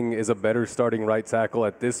Fleming is a better starting right tackle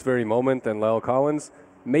at this very moment than Lyle Collins,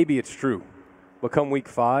 maybe it's true. But come week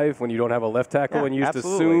 5, when you don't have a left tackle and you just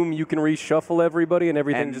absolutely. assume you can reshuffle everybody and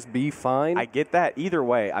everything just be fine. I get that. Either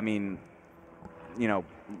way, I mean,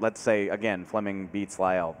 let's say, again, Fleming beats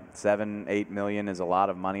Lyle. $7-8 million is a lot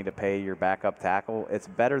of money to pay your backup tackle. It's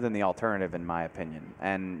better than the alternative, in my opinion.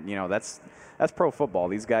 And, that's pro football.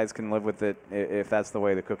 These guys can live with it if that's the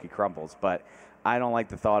way the cookie crumbles. But I don't like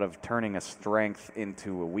the thought of turning a strength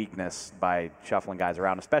into a weakness by shuffling guys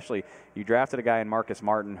around, especially you drafted a guy in Marcus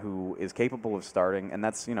Martin who is capable of starting, and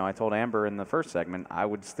that's, I told Amber in the first segment, I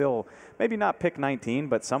would still maybe not pick 19,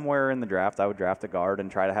 but somewhere in the draft I would draft a guard and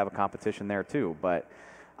try to have a competition there too. But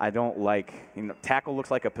I don't like, tackle looks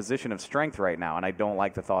like a position of strength right now, and I don't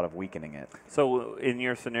like the thought of weakening it. So in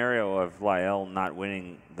your scenario of Lyle not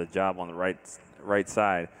winning the job on the right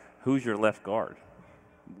side, who's your left guard?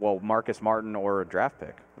 Well, Marcus Martin or a draft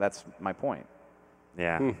pick. That's my point.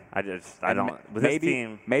 Yeah, I don't. With this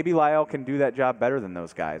team, maybe Lyle can do that job better than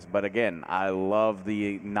those guys. But again, I love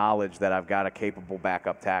the knowledge that I've got a capable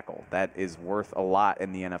backup tackle. That is worth a lot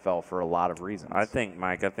in the NFL for a lot of reasons. I think,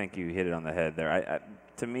 Mike, you hit it on the head there.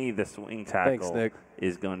 To me, the swing tackle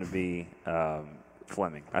is going to be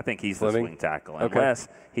Fleming. I think he's the swing tackle. Unless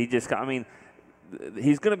he just,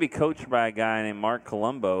 he's going to be coached by a guy named Mark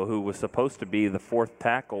Colombo, who was supposed to be the 4th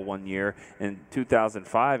tackle one year in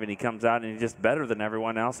 2005, and he comes out and he's just better than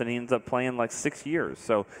everyone else, and he ends up playing like 6 years.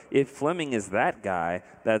 So if Fleming is that guy,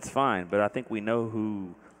 that's fine. But I think we know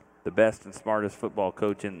who the best and smartest football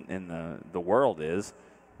coach in the world is,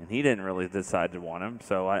 and he didn't really decide to want him.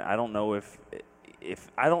 So I don't know if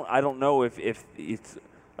it's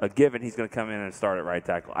a given he's going to come in and start at right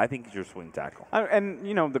tackle. I think he's your swing tackle. And,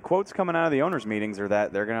 the quotes coming out of the owners' meetings are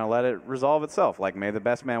that they're going to let it resolve itself, like may the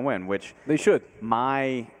best man win, which they should.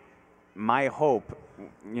 My hope,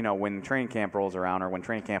 when training camp rolls around or when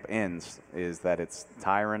training camp ends, is that it's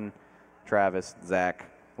Tyron, Travis, Zach,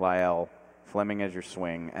 Lyle, Fleming as your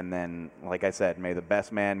swing, and then, like I said, may the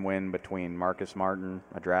best man win between Marcus Martin,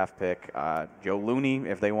 a draft pick, Joe Looney,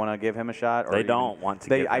 if they want to give him a shot. Or they don't want to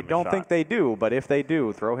give him a shot. I don't think they do, but if they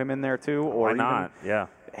do, throw him in there too. Or why not? Yeah.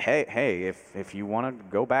 Hey, if you want to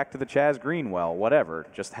go back to the Chaz Greenwell, whatever,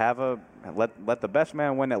 just have let the best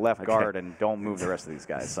man win at left guard and don't move the rest of these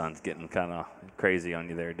guys. The sun's getting kind of crazy on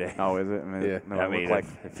you there, Dave. Oh, is it?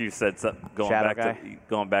 If you said something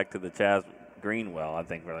going back to the Chaz Greenwell, I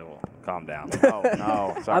think really will calm down.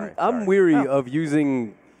 No, sorry. I'm weary of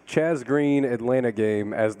using Chaz Green Atlanta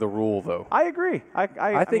game as the rule, though. I agree.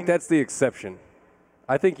 I think that's the exception.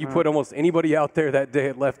 I think you put almost anybody out there that day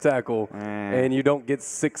at left tackle, and you don't get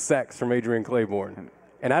 6 sacks from Adrian Claiborne.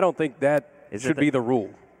 And I don't think that should be the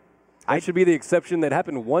rule. That should be the exception. That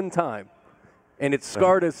happened one time, and it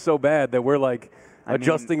scarred us so bad that we're like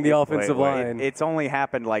adjusting the offensive line. It's only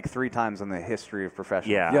happened like 3 times in the history of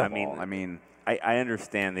professional football. I mean, I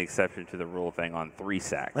understand the exception to the rule thing on 3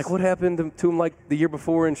 sacks. Like what happened to him like the year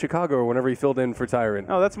before in Chicago or whenever he filled in for Tyron.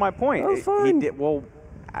 No, that's my point. That was fine.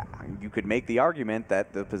 You could make the argument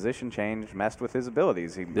that the position change messed with his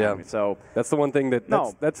abilities. So that's the one thing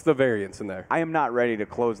that's the variance in there. I am not ready to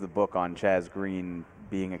close the book on Chaz Green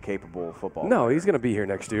being a capable football player. He's going to be here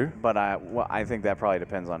next year. But I think that probably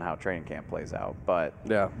depends on how training camp plays out. But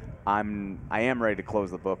I am ready to close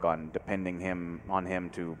the book on depending on him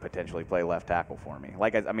to potentially play left tackle for me.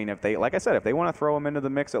 If they want to throw him into the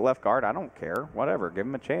mix at left guard, I don't care. Whatever, give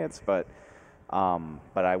him a chance. But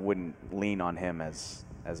I wouldn't lean on him as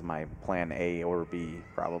my plan A or B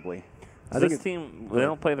probably. This team, they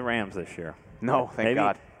don't play the Rams this year. No, thank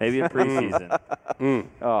God. Maybe a preseason.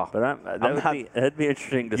 But that'd be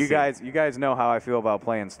interesting to see. You guys know how I feel about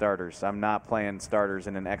playing starters. I'm not playing starters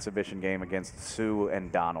in an exhibition game against Sue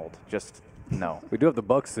and Donald. Just no. We do have the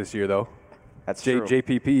Bucks this year, though. That's true.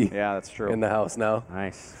 JPP. Yeah, that's true. In the house now.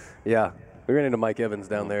 Nice. Yeah, we ran into Mike Evans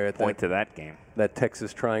down there at to that game. That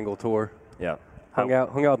Texas Triangle tour. Yeah. Hung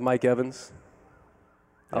out with Mike Evans.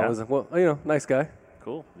 Yeah. Nice guy.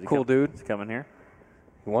 Cool. Cool dude. He's coming here.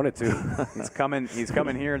 He wanted to. He's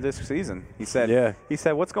coming here this season. He said,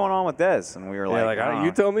 what's going on with Dez? And we were like,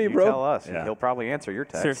 you tell me, bro. You tell us. Yeah. He'll probably answer your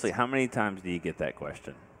text. Seriously, how many times do you get that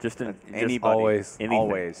question? Anybody. Always. Anything.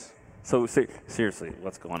 Always. So seriously,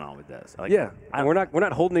 what's going on with Dez? And we're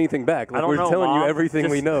not holding anything back. We're telling Mom. you everything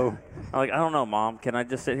we know. I don't know, Mom. Can I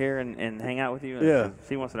just sit here and hang out with you? Yeah.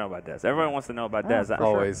 She wants to know about Dez. Everyone wants to know about Dez.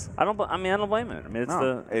 Always. Sure. I don't blame it.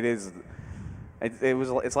 It is.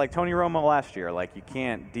 It's like Tony Romo last year. Like, you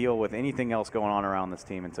can't deal with anything else going on around this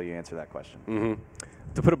team until you answer that question. Mm-hmm.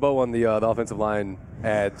 To put a bow on the offensive line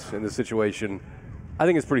ads in this situation, I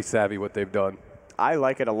think it's pretty savvy what they've done. I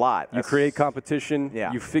like it a lot. You create competition.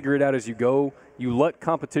 Yeah. You figure it out as you go. You let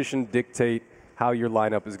competition dictate how your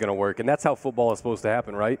lineup is going to work. And that's how football is supposed to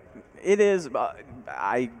happen, right? It is.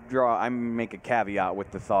 I make a caveat with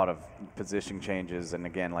the thought of position changes and,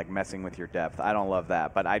 again, like messing with your depth. I don't love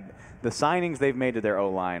that. But the signings they've made to their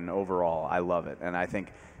O-line overall, I love it. And I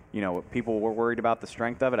think, people were worried about the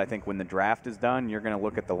strength of it. I think when the draft is done, you're going to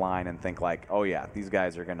look at the line and think like, oh, yeah, these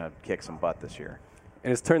guys are going to kick some butt this year.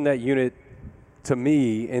 And it's turned that unit, to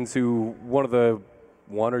me, into one of the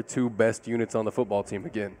one or two best units on the football team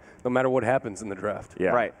again, no matter what happens in the draft. Yeah.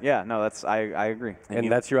 Right. Yeah, no, I agree.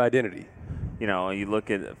 And that's your identity. You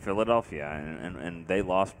look at Philadelphia, and they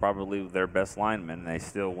lost probably their best lineman, and they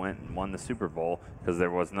still went and won the Super Bowl because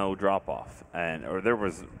there was no drop-off, or there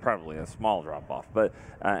was probably a small drop-off. But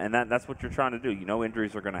and that's what you're trying to do.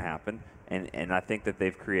 Injuries are going to happen, and I think that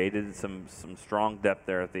they've created some strong depth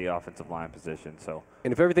there at the offensive line position. So,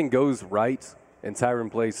 and if everything goes right and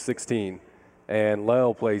Tyron plays 16 and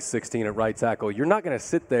Lyle plays 16 at right tackle, you're not going to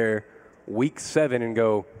sit there week 7 and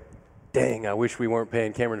go, dang, I wish we weren't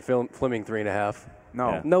paying Cameron Fleming $3.5. No.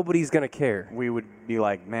 Yeah. Nobody's going to care. We would be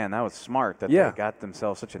like, man, that was smart that they got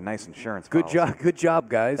themselves such a nice insurance policy. Good job,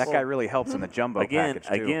 guys. That guy really helps in the jumbo package,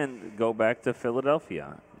 too. Again, go back to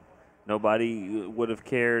Philadelphia. Nobody would have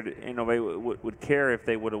cared. Nobody would care if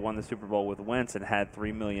they would have won the Super Bowl with Wentz and had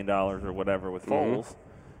 $3 million or whatever with Foles.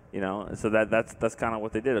 So that's kind of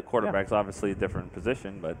what they did. A quarterback's obviously a different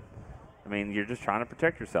position, but I mean, you're just trying to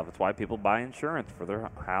protect yourself. It's why people buy insurance for their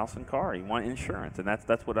house and car. You want insurance, and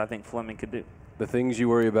that's what I think Fleming could do. The things you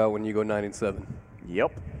worry about when you go 9-7.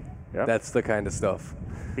 Yep. That's the kind of stuff.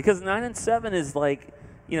 Because 9-7 is like,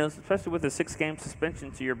 especially with a 6-game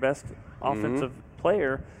suspension to your best offensive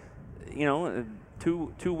player,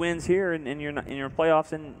 2 wins here in your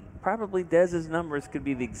playoffs, and probably Dez's numbers could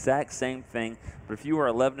be the exact same thing. But if you were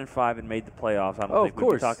 11-5 and made the playoffs, I don't think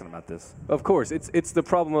we'd be talking about this. Of course, it's the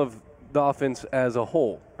problem of the offense as a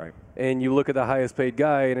whole. Right. And you look at the highest paid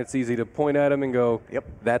guy, and it's easy to point at him and go, "Yep,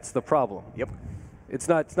 that's the problem." Yep. It's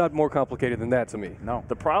not more complicated than that to me. No.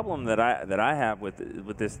 The problem that I have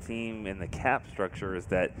with this team and the cap structure is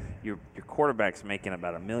that your quarterback's making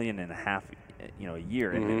about $1.5 million a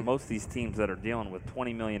year, and most of these teams that are dealing with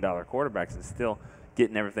 $20 million quarterbacks is still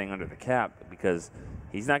getting everything under the cap because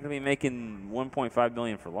he's not going to be making $1.5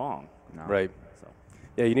 million for long. No. Right. So,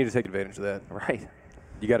 yeah, you need to take advantage of that. Right.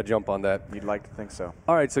 You got to jump on that. You'd like to think so.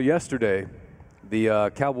 All right, so yesterday,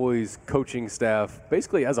 the Cowboys coaching staff,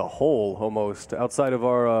 basically as a whole almost, outside of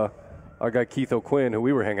our guy Keith O'Quinn, who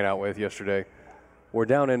we were hanging out with yesterday, we're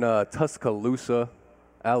down in Tuscaloosa,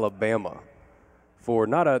 Alabama, for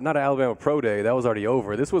not an Alabama Pro Day. That was already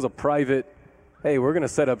over. This was a private, hey, we're going to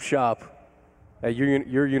set up shop at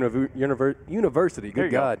your university.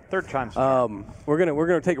 Good God. Go. Third time's we're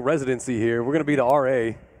gonna take a residency here. We're gonna be the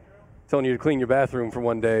RA, telling you to clean your bathroom for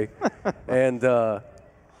one day, and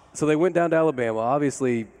so they went down to Alabama.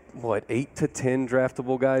 Obviously, 8 to 10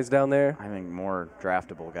 draftable guys down there? I think more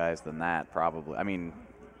draftable guys than that, probably. I mean,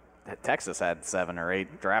 Texas had 7 or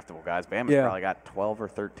 8 draftable guys. Bama's probably got 12 or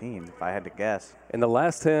 13, if I had to guess. And the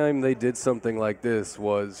last time they did something like this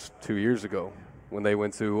was 2 years ago, when they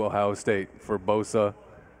went to Ohio State for Bosa,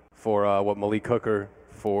 for Malik Hooker,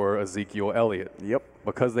 for Ezekiel Elliott. Yep.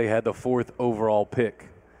 Because they had the 4th overall pick.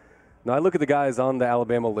 Now, I look at the guys on the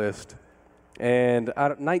Alabama list, and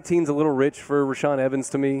 19's a little rich for Rashaan Evans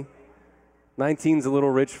to me. 19's a little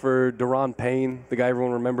rich for Daron Payne, the guy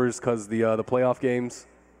everyone remembers because the playoff games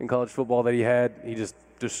in college football that he had. He just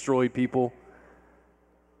destroyed people.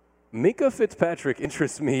 Minkah Fitzpatrick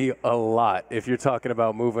interests me a lot if you're talking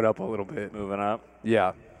about moving up a little bit. Moving up?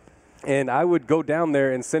 Yeah. And I would go down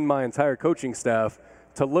there and send my entire coaching staff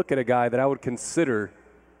to look at a guy that I would consider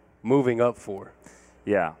moving up for.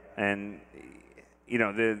 Yeah. And,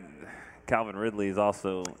 the Calvin Ridley is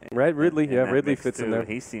also Ridley fits too. in there.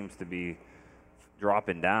 He seems to be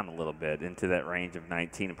dropping down a little bit into that range of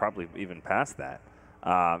 19 and probably even past that.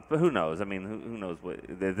 But who knows? I mean, who knows what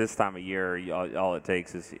this time of year? All it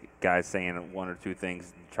takes is guys saying 1 or 2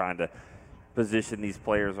 things, trying to position these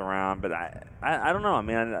players around. But I don't know. I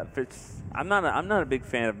mean, I'm not a big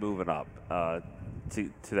fan of moving up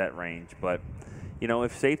to that range. But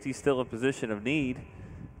if safety's still a position of need,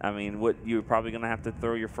 I mean, you're probably going to have to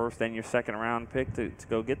throw your 1st and your 2nd round pick to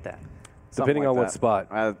go get that. Depending on what spot.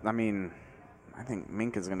 I mean, I think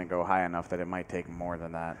Minkah's going to go high enough that it might take more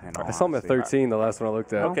than that. I saw him at 13 the last one I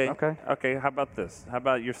looked at. Okay. How about this? How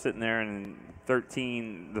about you're sitting there and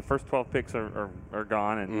 13, the first 12 picks are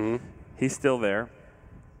gone, and he's still there.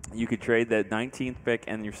 You could trade that 19th pick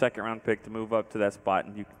and your 2nd round pick to move up to that spot,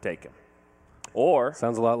 and you could take him. Or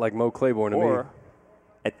sounds a lot like Mo Claiborne to me. Or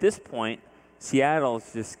at this point,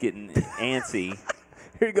 Seattle's just getting antsy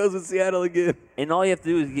Here he goes with Seattle again. And all you have to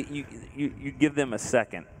do is you give them a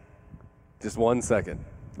second. Just 1 second.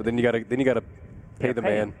 But then you gotta pay the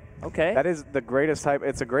man. Okay. That is the greatest type.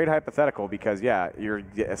 It's a great hypothetical because, you're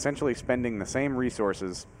essentially spending the same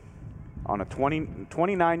resources on a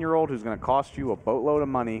 29-year-old who's going to cost you a boatload of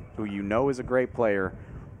money, who you know is a great player,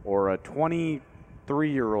 or a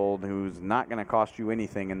 23-year-old who's not going to cost you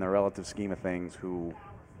anything in the relative scheme of things, who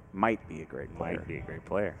might be a great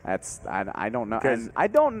player. I don't know. And I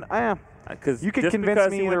don't. Because you could just convince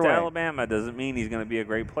because me he either went way. to Alabama doesn't mean he's going to be a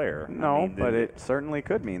great player. No, but it certainly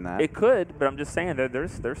could mean that. It could, but I'm just saying that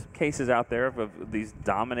there's cases out there of these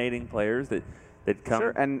dominating players that come.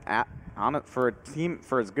 Sure, and for a team,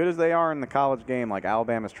 for as good as they are in the college game, like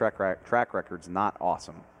Alabama's track record's not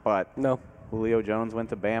awesome. But no, Julio Jones went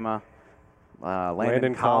to Bama.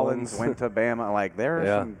 Landon Collins went to Bama. Like, there are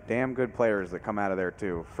some damn good players that come out of there,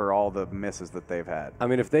 too, for all the misses that they've had. I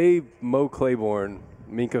mean, if they Mo Claiborne,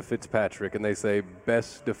 Minkah Fitzpatrick, and they say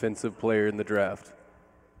best defensive player in the draft,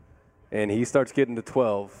 and he starts getting to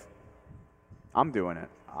 12. I'm doing it.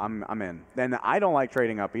 I'm in. And I don't like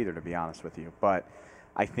trading up either, to be honest with you. But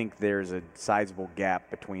I think there's a sizable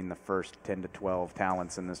gap between the first 10 to 12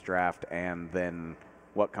 talents in this draft and then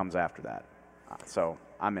what comes after that. So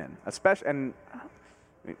I'm in. Especially, and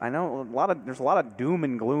I know there's a lot of doom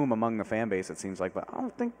and gloom among the fan base, it seems like, but I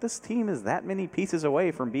don't think this team is that many pieces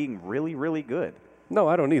away from being really, really good. No,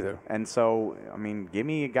 I don't either. And so, I mean, give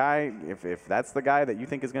me a guy, if that's the guy that you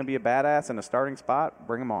think is going to be a badass in a starting spot,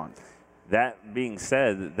 bring him on. That being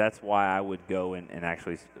said, that's why I would go and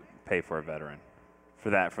actually pay for a veteran for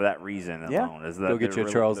that reason alone. Is that go get you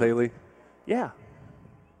Charles Haley? Yeah.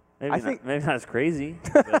 Maybe not as crazy.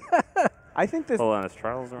 I think this. Hold on, is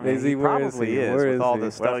Charles around? He probably is with all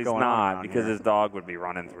this stuff going on. Well, he's not around because here. his dog would be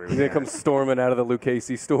running through. He's going to come storming out of the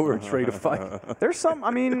Lucchese store and ready to fight. There's some,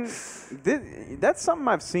 I mean, that's something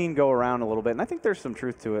I've seen go around a little bit, and I think there's some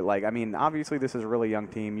truth to it. Like, I mean, obviously this is a really young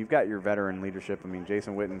team. You've got your veteran leadership. I mean,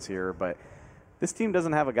 Jason Witten's here, but this team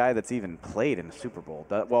doesn't have a guy that's even played in a Super Bowl.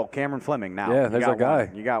 Well, Cameron Fleming now. Yeah, there's a guy.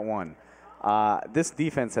 You got one. This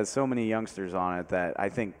defense has so many youngsters on it that I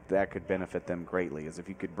think that could benefit them greatly, is if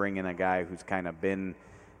you could bring in a guy who's kind of been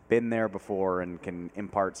there before and can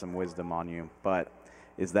impart some wisdom on you. But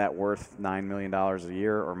is that worth $9 million a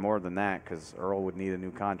year or more than that? Because Earl would need a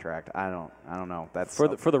new contract. I don't know. That's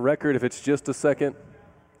for the record, if it's just a second,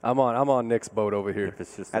 I'm on Nick's boat over here. If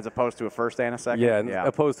it's just as opposed to a first and a second? Yeah,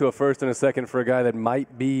 opposed to a first and a second for a guy that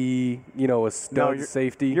might be, a stud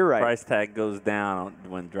safety. You're right. Price tag goes down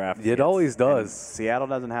when drafted. It always does. And Seattle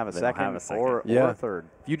doesn't have a second or a third.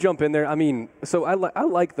 If you jump in there, I mean, so I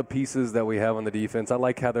like the pieces that we have on the defense. I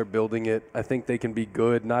like how they're building it. I think they can be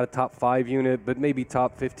good. Not a top 5 unit, but maybe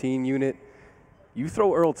top 15 unit. You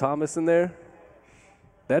throw Earl Thomas in there,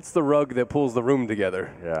 that's the rug that pulls the room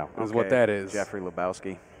together. Yeah. Is what that is. Jeffrey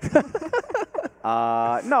Lebowski.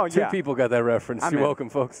 Two people got that reference. You're welcome,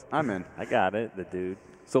 folks. I'm in. I got it, the dude.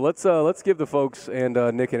 So let's give the folks and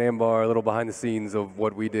Nick and Ambar a little behind the scenes of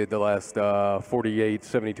what we did the last 48,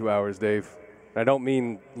 72 hours, Dave. I don't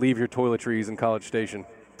mean leave your toiletries in College Station.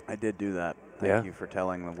 I did do that. Thank you for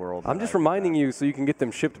telling the world. I'm just reminding you so you can get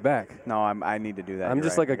them shipped back. No, I need to do that. I'm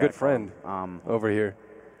just like a good friend over here.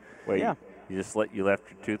 Wait, you left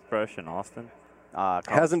your toothbrush in Austin?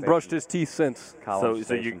 Hasn't brushed his teeth since. So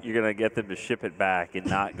you're going to get them to ship it back and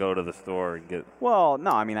not go to the store and get. Well,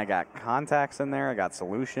 no, I mean, I got contacts in there. I got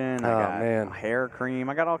solution. I got hair cream.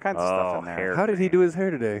 I got all kinds of stuff in there. How did he do his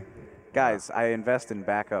hair today? Guys, I invest in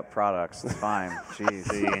backup products. It's fine.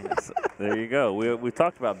 Jeez. See, there you go. We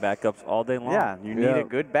talked about backups all day long. Yeah, you need a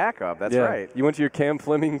good backup. That's right. You went to your Cam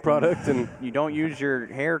Fleming product and you don't use your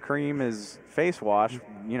hair cream as face wash.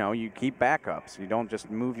 You keep backups. You don't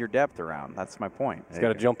just move your depth around. That's my point. It's got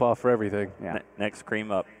to jump off for everything. Yeah. Next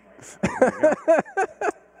cream up.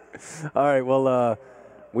 All right. Well,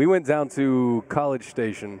 we went down to College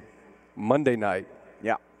Station Monday night.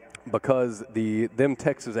 Yeah. Because them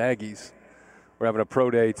Texas Aggies were having a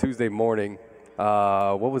pro day Tuesday morning.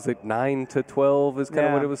 What was it, 9 to 12 is kind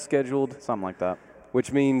of what it was scheduled? Something like that.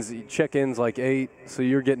 Which means check-in's like 8, so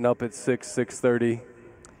you're getting up at 6:30.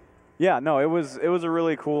 Yeah, no, it was a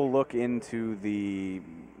really cool look into the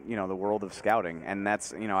world of scouting. And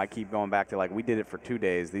that's, I keep going back to, like, we did it for 2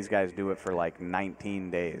 days. These guys do it for, like,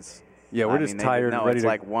 19 days. Yeah, we're just tired. No, ready it's to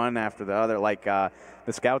like one after the other. Like the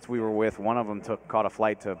scouts we were with, one of them caught a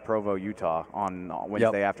flight to Provo, Utah on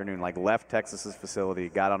Wednesday afternoon. Like left Texas's facility,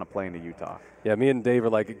 got on a plane to Utah. Yeah, me and Dave are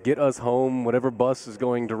like, get us home. Whatever bus is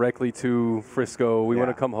going directly to Frisco, we want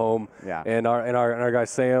to come home. Yeah. And our guy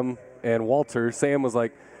Sam and Walter. Sam was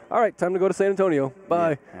like, all right, time to go to San Antonio.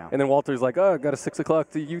 Bye. Yeah. And then Walter's like, oh, I got a 6 o'clock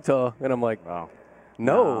to Utah. And I'm like, wow.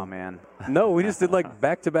 No. Oh, man. No, we just did like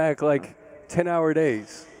back-to-back, like 10-hour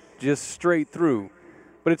days, just straight through.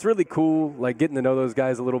 But it's really cool, like getting to know those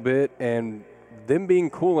guys a little bit and them being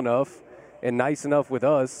cool enough and nice enough with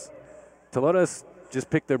us to let us just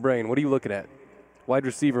pick their brain. What are you looking at? Wide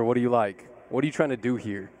receiver, what do you like? What are you trying to do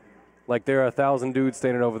here? Like, there are 1,000 dudes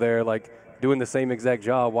standing over there, like, doing the same exact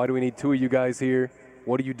job. Why do we need 2 of you guys here?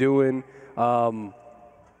 What are you doing?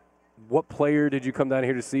 What player did you come down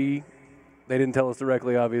here to see? They didn't tell us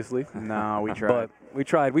directly, obviously. No, we tried. But we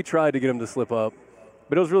tried. We tried to get them to slip up.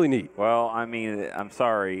 But it was really neat. Well, I mean, I'm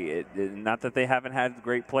sorry. Not that they haven't had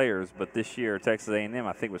great players, but this year Texas A&M,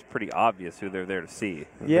 I think, was pretty obvious who they're there to see.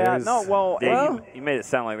 Yeah, no, well, Dave, you made it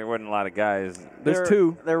sound like there wasn't a lot of guys. There's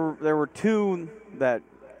 2. There were 2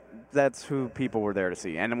 that's who people were there to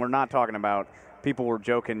see. And we're not talking about people were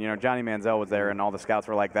joking. You know, Johnny Manziel was there, and all the scouts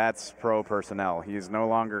were like, that's pro personnel. He's no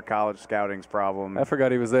longer college scouting's problem. I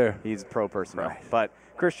forgot he was there. He's pro personnel. Right. But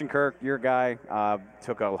Christian Kirk, your guy,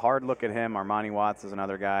 took a hard look at him. Armani Watts is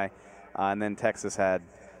another guy. And then Texas had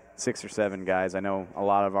 6 or 7 guys. I know a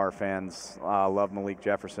lot of our fans love Malik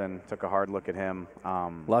Jefferson. Took a hard look at him.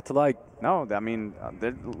 Lot to like. No, I mean,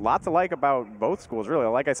 there's lots to like about both schools, really.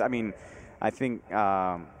 Like I said, I mean, I think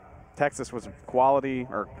Texas was quality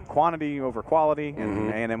or quantity over quality, and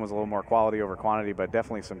A&M was a little more quality over quantity, but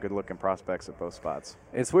definitely some good-looking prospects at both spots.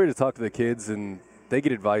 It's weird to talk to the kids, and they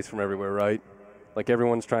get advice from everywhere, right? Like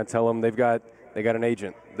everyone's trying to tell them they got an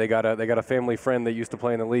agent, they got a family friend that used to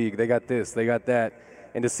play in the league, they got this, they got that,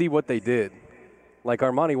 and to see what they did, like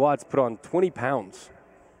Armani Watts put on 20 pounds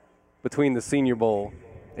between the Senior Bowl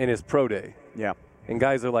and his pro day. Yeah, and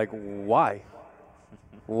guys are like, why?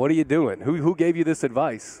 What are you doing? Who gave you this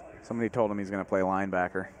advice? Somebody told him he's going to play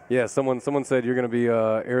linebacker. Yeah, someone said you're going to be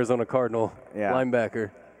Arizona Cardinal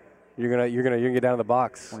linebacker. You're gonna get down to the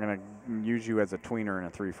box. We're going to use you as a tweener in a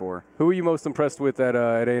 3-4. Who are you most impressed with at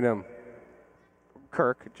A&M?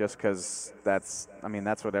 Kirk, just because that's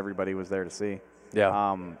what everybody was there to see.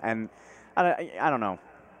 Yeah. And I don't know.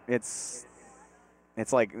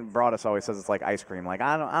 It's like Broadus always says, it's like ice cream. Like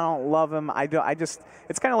I don't love him.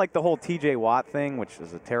 It's kind of like the whole TJ Watt thing, which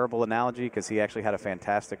is a terrible analogy because he actually had a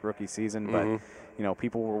fantastic rookie season. But you know,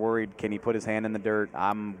 people were worried, can he put his hand in the dirt?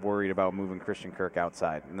 I'm worried about moving Christian Kirk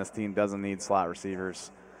outside, and this team doesn't need slot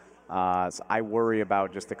receivers. So I worry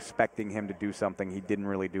about just expecting him to do something he didn't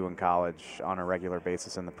really do in college on a regular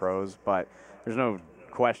basis in the pros. But there's no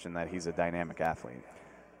question that he's a dynamic athlete.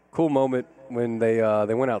 Cool moment when they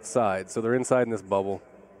went outside. So they're inside in this bubble,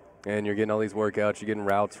 and you're getting all these workouts. You're getting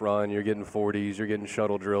routes run. You're getting 40s. You're getting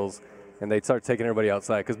shuttle drills. And they start taking everybody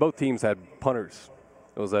outside because both teams had punters.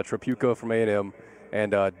 It was Trapuka from A&M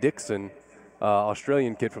and Dixon,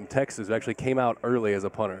 Australian kid from Texas, who actually came out early as a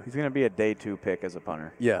punter. He's going to be a day 2 pick as a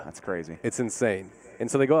punter. Yeah. That's crazy. It's insane.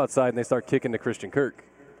 And so they go outside and they start kicking to Christian Kirk.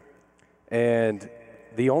 And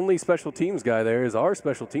the only special teams guy there is our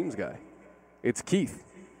special teams guy. It's Keith.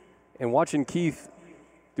 And watching Keith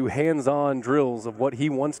do hands-on drills of what he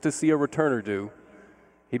wants to see a returner do,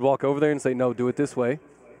 he'd walk over there and say, no, do it this way.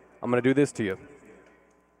 I'm going to do this to you.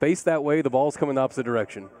 Face that way, the ball's coming the opposite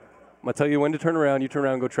direction. I'm going to tell you when to turn around. You turn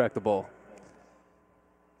around and go track the ball.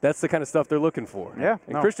 That's the kind of stuff they're looking for. Yeah.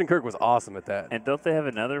 And Christian Kirk was awesome at that. And don't they have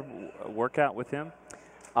another workout with him?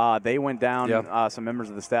 They went down, some members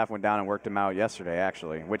of the staff went down and worked him out yesterday,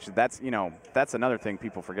 actually, which that's another thing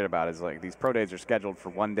people forget about is like these pro days are scheduled for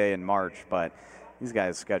one day in March, but these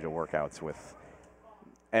guys schedule workouts with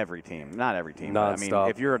every team. Not every team, but I mean,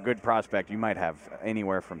 if you're a good prospect, you might have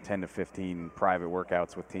anywhere from 10 to 15 private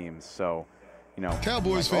workouts with teams. So, you know,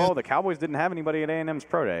 Cowboys fan. the Cowboys didn't have anybody at A&M's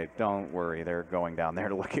pro day. Don't worry, they're going down there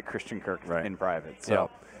to look at Christian Kirk in private. So. Yeah.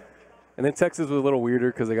 And then Texas was a little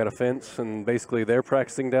weirder because they got a fence, and basically they're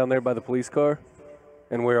practicing down there by the police car,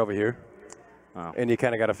 and we're over here. Oh. And you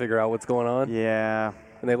kind of got to figure out what's going on. Yeah.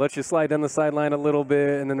 And they let you slide down the sideline a little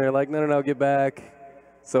bit, and then they're like, no, get back.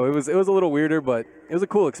 So it was a little weirder, but it was a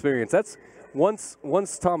cool experience. That's once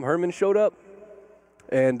Tom Herman showed up,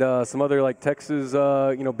 and some other like Texas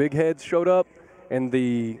big heads showed up, and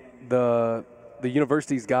the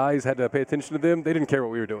university's guys had to pay attention to them. They didn't care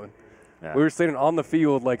what we were doing. Yeah. We were standing on the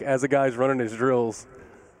field, like, as a guy's running his drills,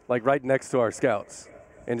 like, right next to our scouts,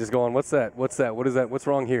 and just going, what's that? What is that? What's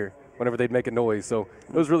wrong here? Whenever they'd make a noise. So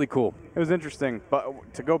it was really cool. It was interesting.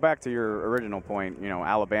 But to go back to your original point,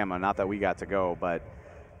 Alabama, not that we got to go, but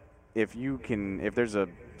if there's a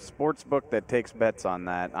sports book that takes bets on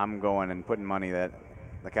that, I'm going and putting money that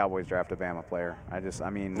the Cowboys draft a Bama player.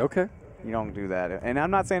 Okay. You don't do that. And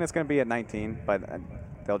I'm not saying it's going to be at 19, but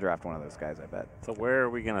they'll draft one of those guys, I bet. So where are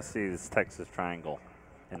we going to see this Texas Triangle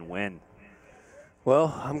and when?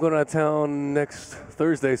 Well, I'm going out of town next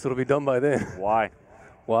Thursday, so it'll be done by then. Why?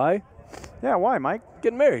 Why? Yeah, why, Mike?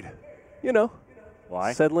 Getting married. You know.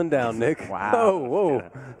 Why? Settling down, Nick. Wow. Oh, whoa.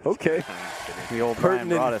 Okay. The old Brian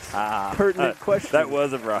Broaddus. Pertinent question. That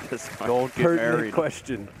was a Broaddus. Don't get Pertinent married.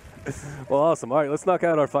 question. Well, awesome. All right, let's knock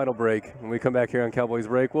out our final break. When we come back here on Cowboys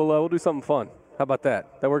Break, we'll do something fun. How about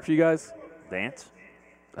that? That work for you guys? Dance?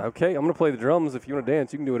 Okay, I'm going to play the drums. If you want to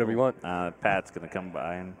dance, you can do whatever you want. Pat's going to come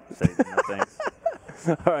by and say no thanks.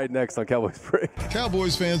 All right, next on Cowboys Break.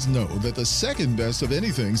 Cowboys fans know that the second best of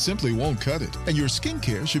anything simply won't cut it, and your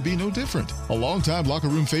skincare should be no different. A longtime locker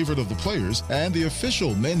room favorite of the players and the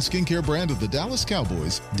official men's skincare brand of the Dallas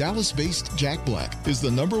Cowboys, Dallas-based Jack Black is the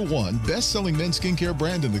 #1 best-selling men's skincare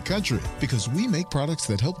brand in the country because we make products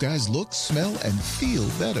that help guys look, smell, and feel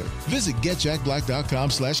better. Visit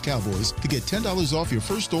getjackblack.com/cowboys to get $10 off your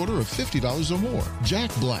first order of $50 or more. Jack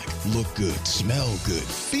Black. Look good, smell good,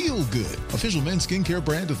 feel good. Official men's skincare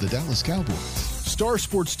brand of the Dallas Cowboys. Star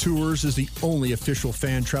Sports Tours is the only official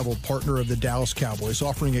fan travel partner of the Dallas Cowboys,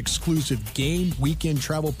 offering exclusive game weekend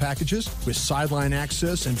travel packages with sideline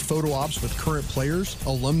access and photo ops with current players,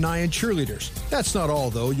 alumni, and cheerleaders. That's not all,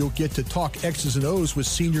 though. You'll get to talk X's and O's with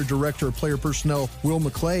Senior Director of Player Personnel Will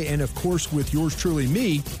McClay, and of course with yours truly,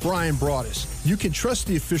 me, Brian Broaddus. You can trust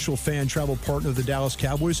the official fan travel partner of the Dallas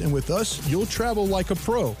Cowboys, and with us, you'll travel like a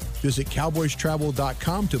pro. Visit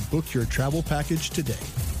cowboystravel.com to book your travel package today.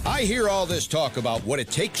 I hear all this talk about what it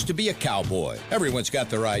takes to be a cowboy. Everyone's got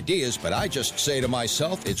their ideas, but I just say to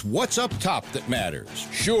myself, it's what's up top that matters.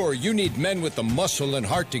 Sure, you need men with the muscle and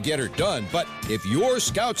heart to get her done, but if your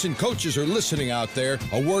scouts and coaches are listening out there,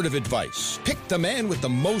 a word of advice. Pick the man with the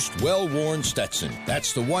most well-worn Stetson.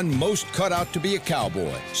 That's the one most cut out to be a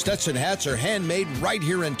cowboy. Stetson hats are handmade right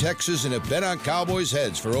here in Texas and have been on cowboys'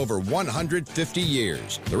 heads for over 150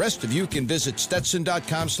 years. The rest of you can visit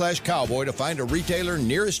Stetson.com/cowboy to find a retailer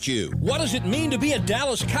nearest you. What does it mean to be a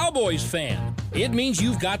Dallas Cowboys fan? It means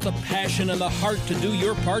you've got the passion and the heart to do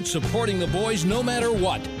your part supporting the boys no matter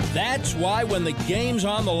what. That's why when the game's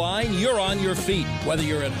on the line, you're on your feet, whether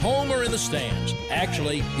you're at home or in the stands.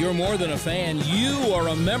 Actually, you're more than a fan. You are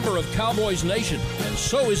a member of Cowboys Nation, and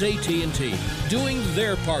so is AT&T, doing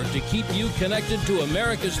their part to keep you connected to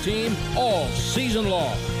America's team all season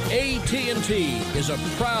long. AT&T is a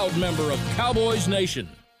proud member of Cowboys Nation.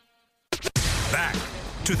 Back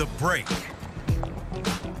to the break.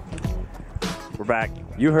 We're back.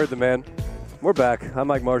 You heard the man. We're back. I'm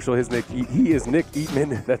Mike Marshall. He is Nick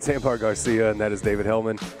Eatman. That's Ambar Garcia, and that is David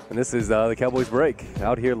Hellman. And this is the Cowboys Break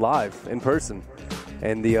out here live in person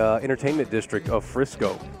in the entertainment district of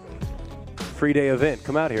Frisco. Free day event.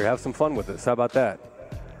 Come out here. Have some fun with us. How about that?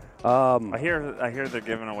 I hear they're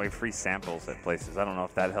giving away free samples at places. I don't know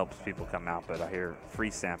if that helps people come out, but I hear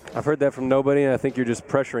free samples. I've heard that from nobody, and I think you're just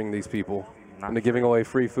pressuring these people into giving away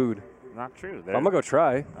free food. Not true. I'm going to go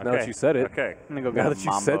try now that you said it. Okay. I'm going to go now get that a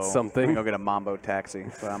Mambo. you said something. I'm going to go get a Mambo taxi.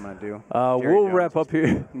 That's what I'm going to do. We'll wrap up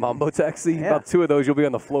here. Mambo taxi? Yeah. About 2 of those, you'll be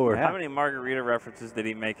on the floor. How many margarita references did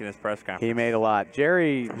he make in his press conference? He made a lot.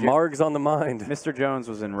 Marg's on the mind. Mr. Jones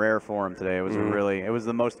was in rare form today. It was it was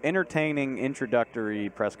the most entertaining introductory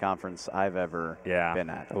press conference I've ever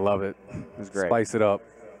been at. I love it. It was great. Spice it up.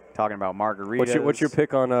 Talking about margaritas. What's your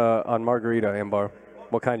pick on margarita, Ambar?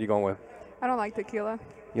 What kind you going with? I don't like tequila.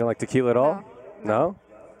 You don't like tequila at all? No?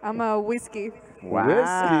 I'm a whiskey.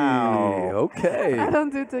 Wow. Whiskey. Okay. I don't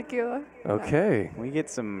do tequila. Okay. Can we get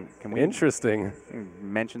some? Can we Interesting.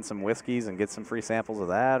 mention some whiskeys and get some free samples of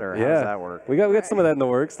that, or Yeah. how does that work? We got some of that in the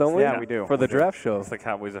works, don't we? Yeah, we do. For the draft show. It's the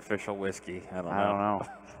Cowboys' official whiskey. I don't know.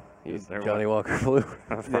 Johnny Walker Blue.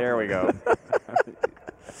 There we go.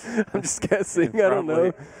 I'm just guessing. I don't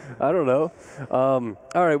know. All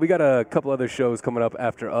right, we got a couple other shows coming up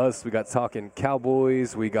after us. We got Talking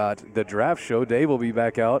Cowboys. We got the draft show. Dave will be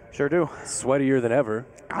back out. Sure do. Sweatier than ever.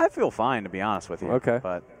 I feel fine, to be honest with you. Okay.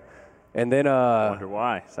 But And then I wonder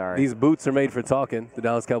why. Sorry. These boots are made for talking. The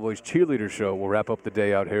Dallas Cowboys cheerleader show will wrap up the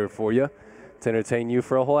day out here for you to entertain you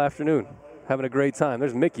for a whole afternoon. Having a great time.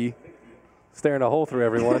 There's Mickey staring a hole through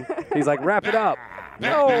everyone. He's like, wrap it up.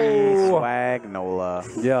 No. Swagnola.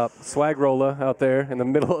 Yeah, Swagrola out there in the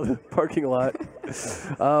middle of the parking lot.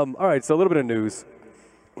 All right, so a little bit of news.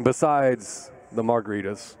 Besides the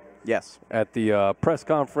margaritas. Yes. At the press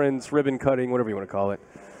conference, ribbon cutting, whatever you want to call it,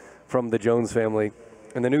 from the Jones family.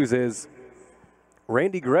 And the news is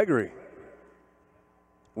Randy Gregory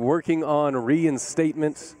working on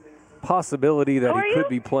reinstatement, possibility that he could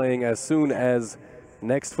be playing as soon as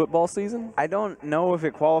next football season. I don't know if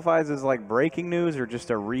it qualifies as like breaking news or just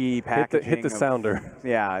a repackaging. Hit the sounder.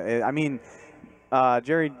 Yeah, I mean,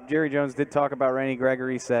 Jerry Jones did talk about Randy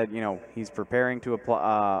Gregory. Said he's preparing to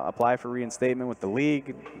apply for reinstatement with the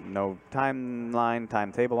league. No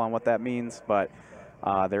timetable on what that means, but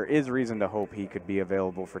there is reason to hope he could be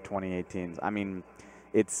available for 2018. I mean,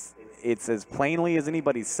 it's as plainly as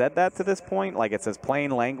anybody's said that to this point. Like, it's as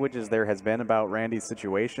plain language as there has been about Randy's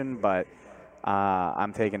situation, but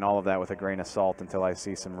I'm taking all of that with a grain of salt until I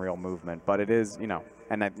see some real movement. But it is,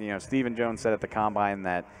 and that, Stephen Jones said at the Combine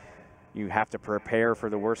that you have to prepare for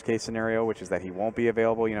the worst-case scenario, which is that he won't be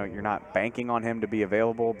available. You're not banking on him to be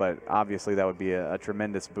available, but obviously that would be a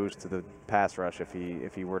tremendous boost to the pass rush if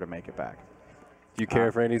he were to make it back. Do you care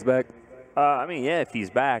if Randy's back? I mean, yeah, if he's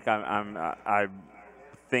back, I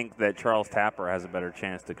think that Charles Tapper has a better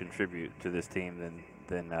chance to contribute to this team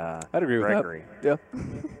than I'd agree Gregory. with that.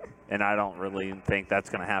 Yeah. And I don't really think that's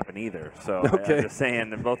going to happen either. So okay. I'm just saying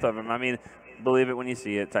that both of them, I mean, believe it when you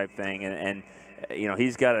see it type thing. And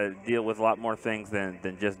he's got to deal with a lot more things than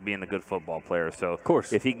just being a good football player. So of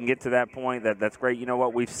course, if he can get to that point, that's great. You know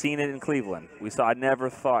what? We've seen it in Cleveland. I never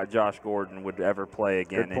thought Josh Gordon would ever play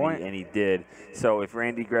again, and he did. So if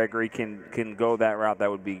Randy Gregory can go that route, that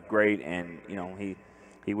would be great. And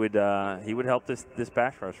he would help this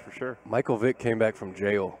pass rush for sure. Michael Vick came back from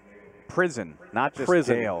jail. Prison, not just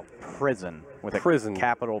jail. Prison with a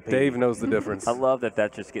capital P. Dave knows the difference. I love that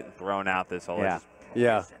that's just getting thrown out this whole.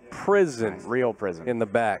 Yeah. Prison. Real prison. In the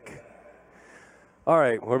back. All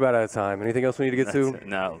right, we're about out of time. Anything else we need to get to?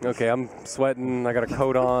 No. Okay, I'm sweating. I got a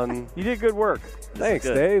coat on. You did good work. Thanks,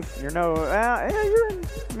 Dave.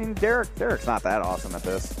 Derek's not that awesome at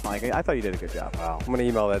this. Like, I thought you did a good job. Wow. I'm going to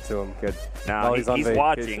email that to him. Good. No, he's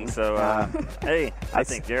watching, so hey, I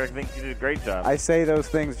think Derek thinks you did a great job. I say those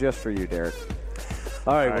things just for you, Derek.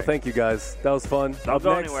 All right, well, thank you, guys. That was fun. Don't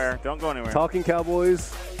go anywhere. Don't go anywhere. Talking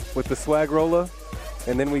Cowboys with the Swag Rolla.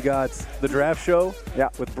 And then we got the draft show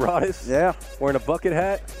with Broadus wearing a bucket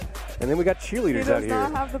hat. And then we got cheerleaders out here. He does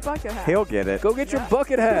not have the bucket hat. He'll get it. Go get your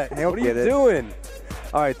bucket hat. What are you doing?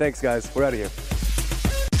 All right, thanks, guys. We're out of here.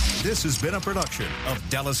 This has been a production of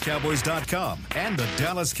DallasCowboys.com and the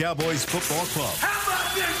Dallas Cowboys Football Club. How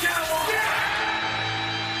about this, Cowboys?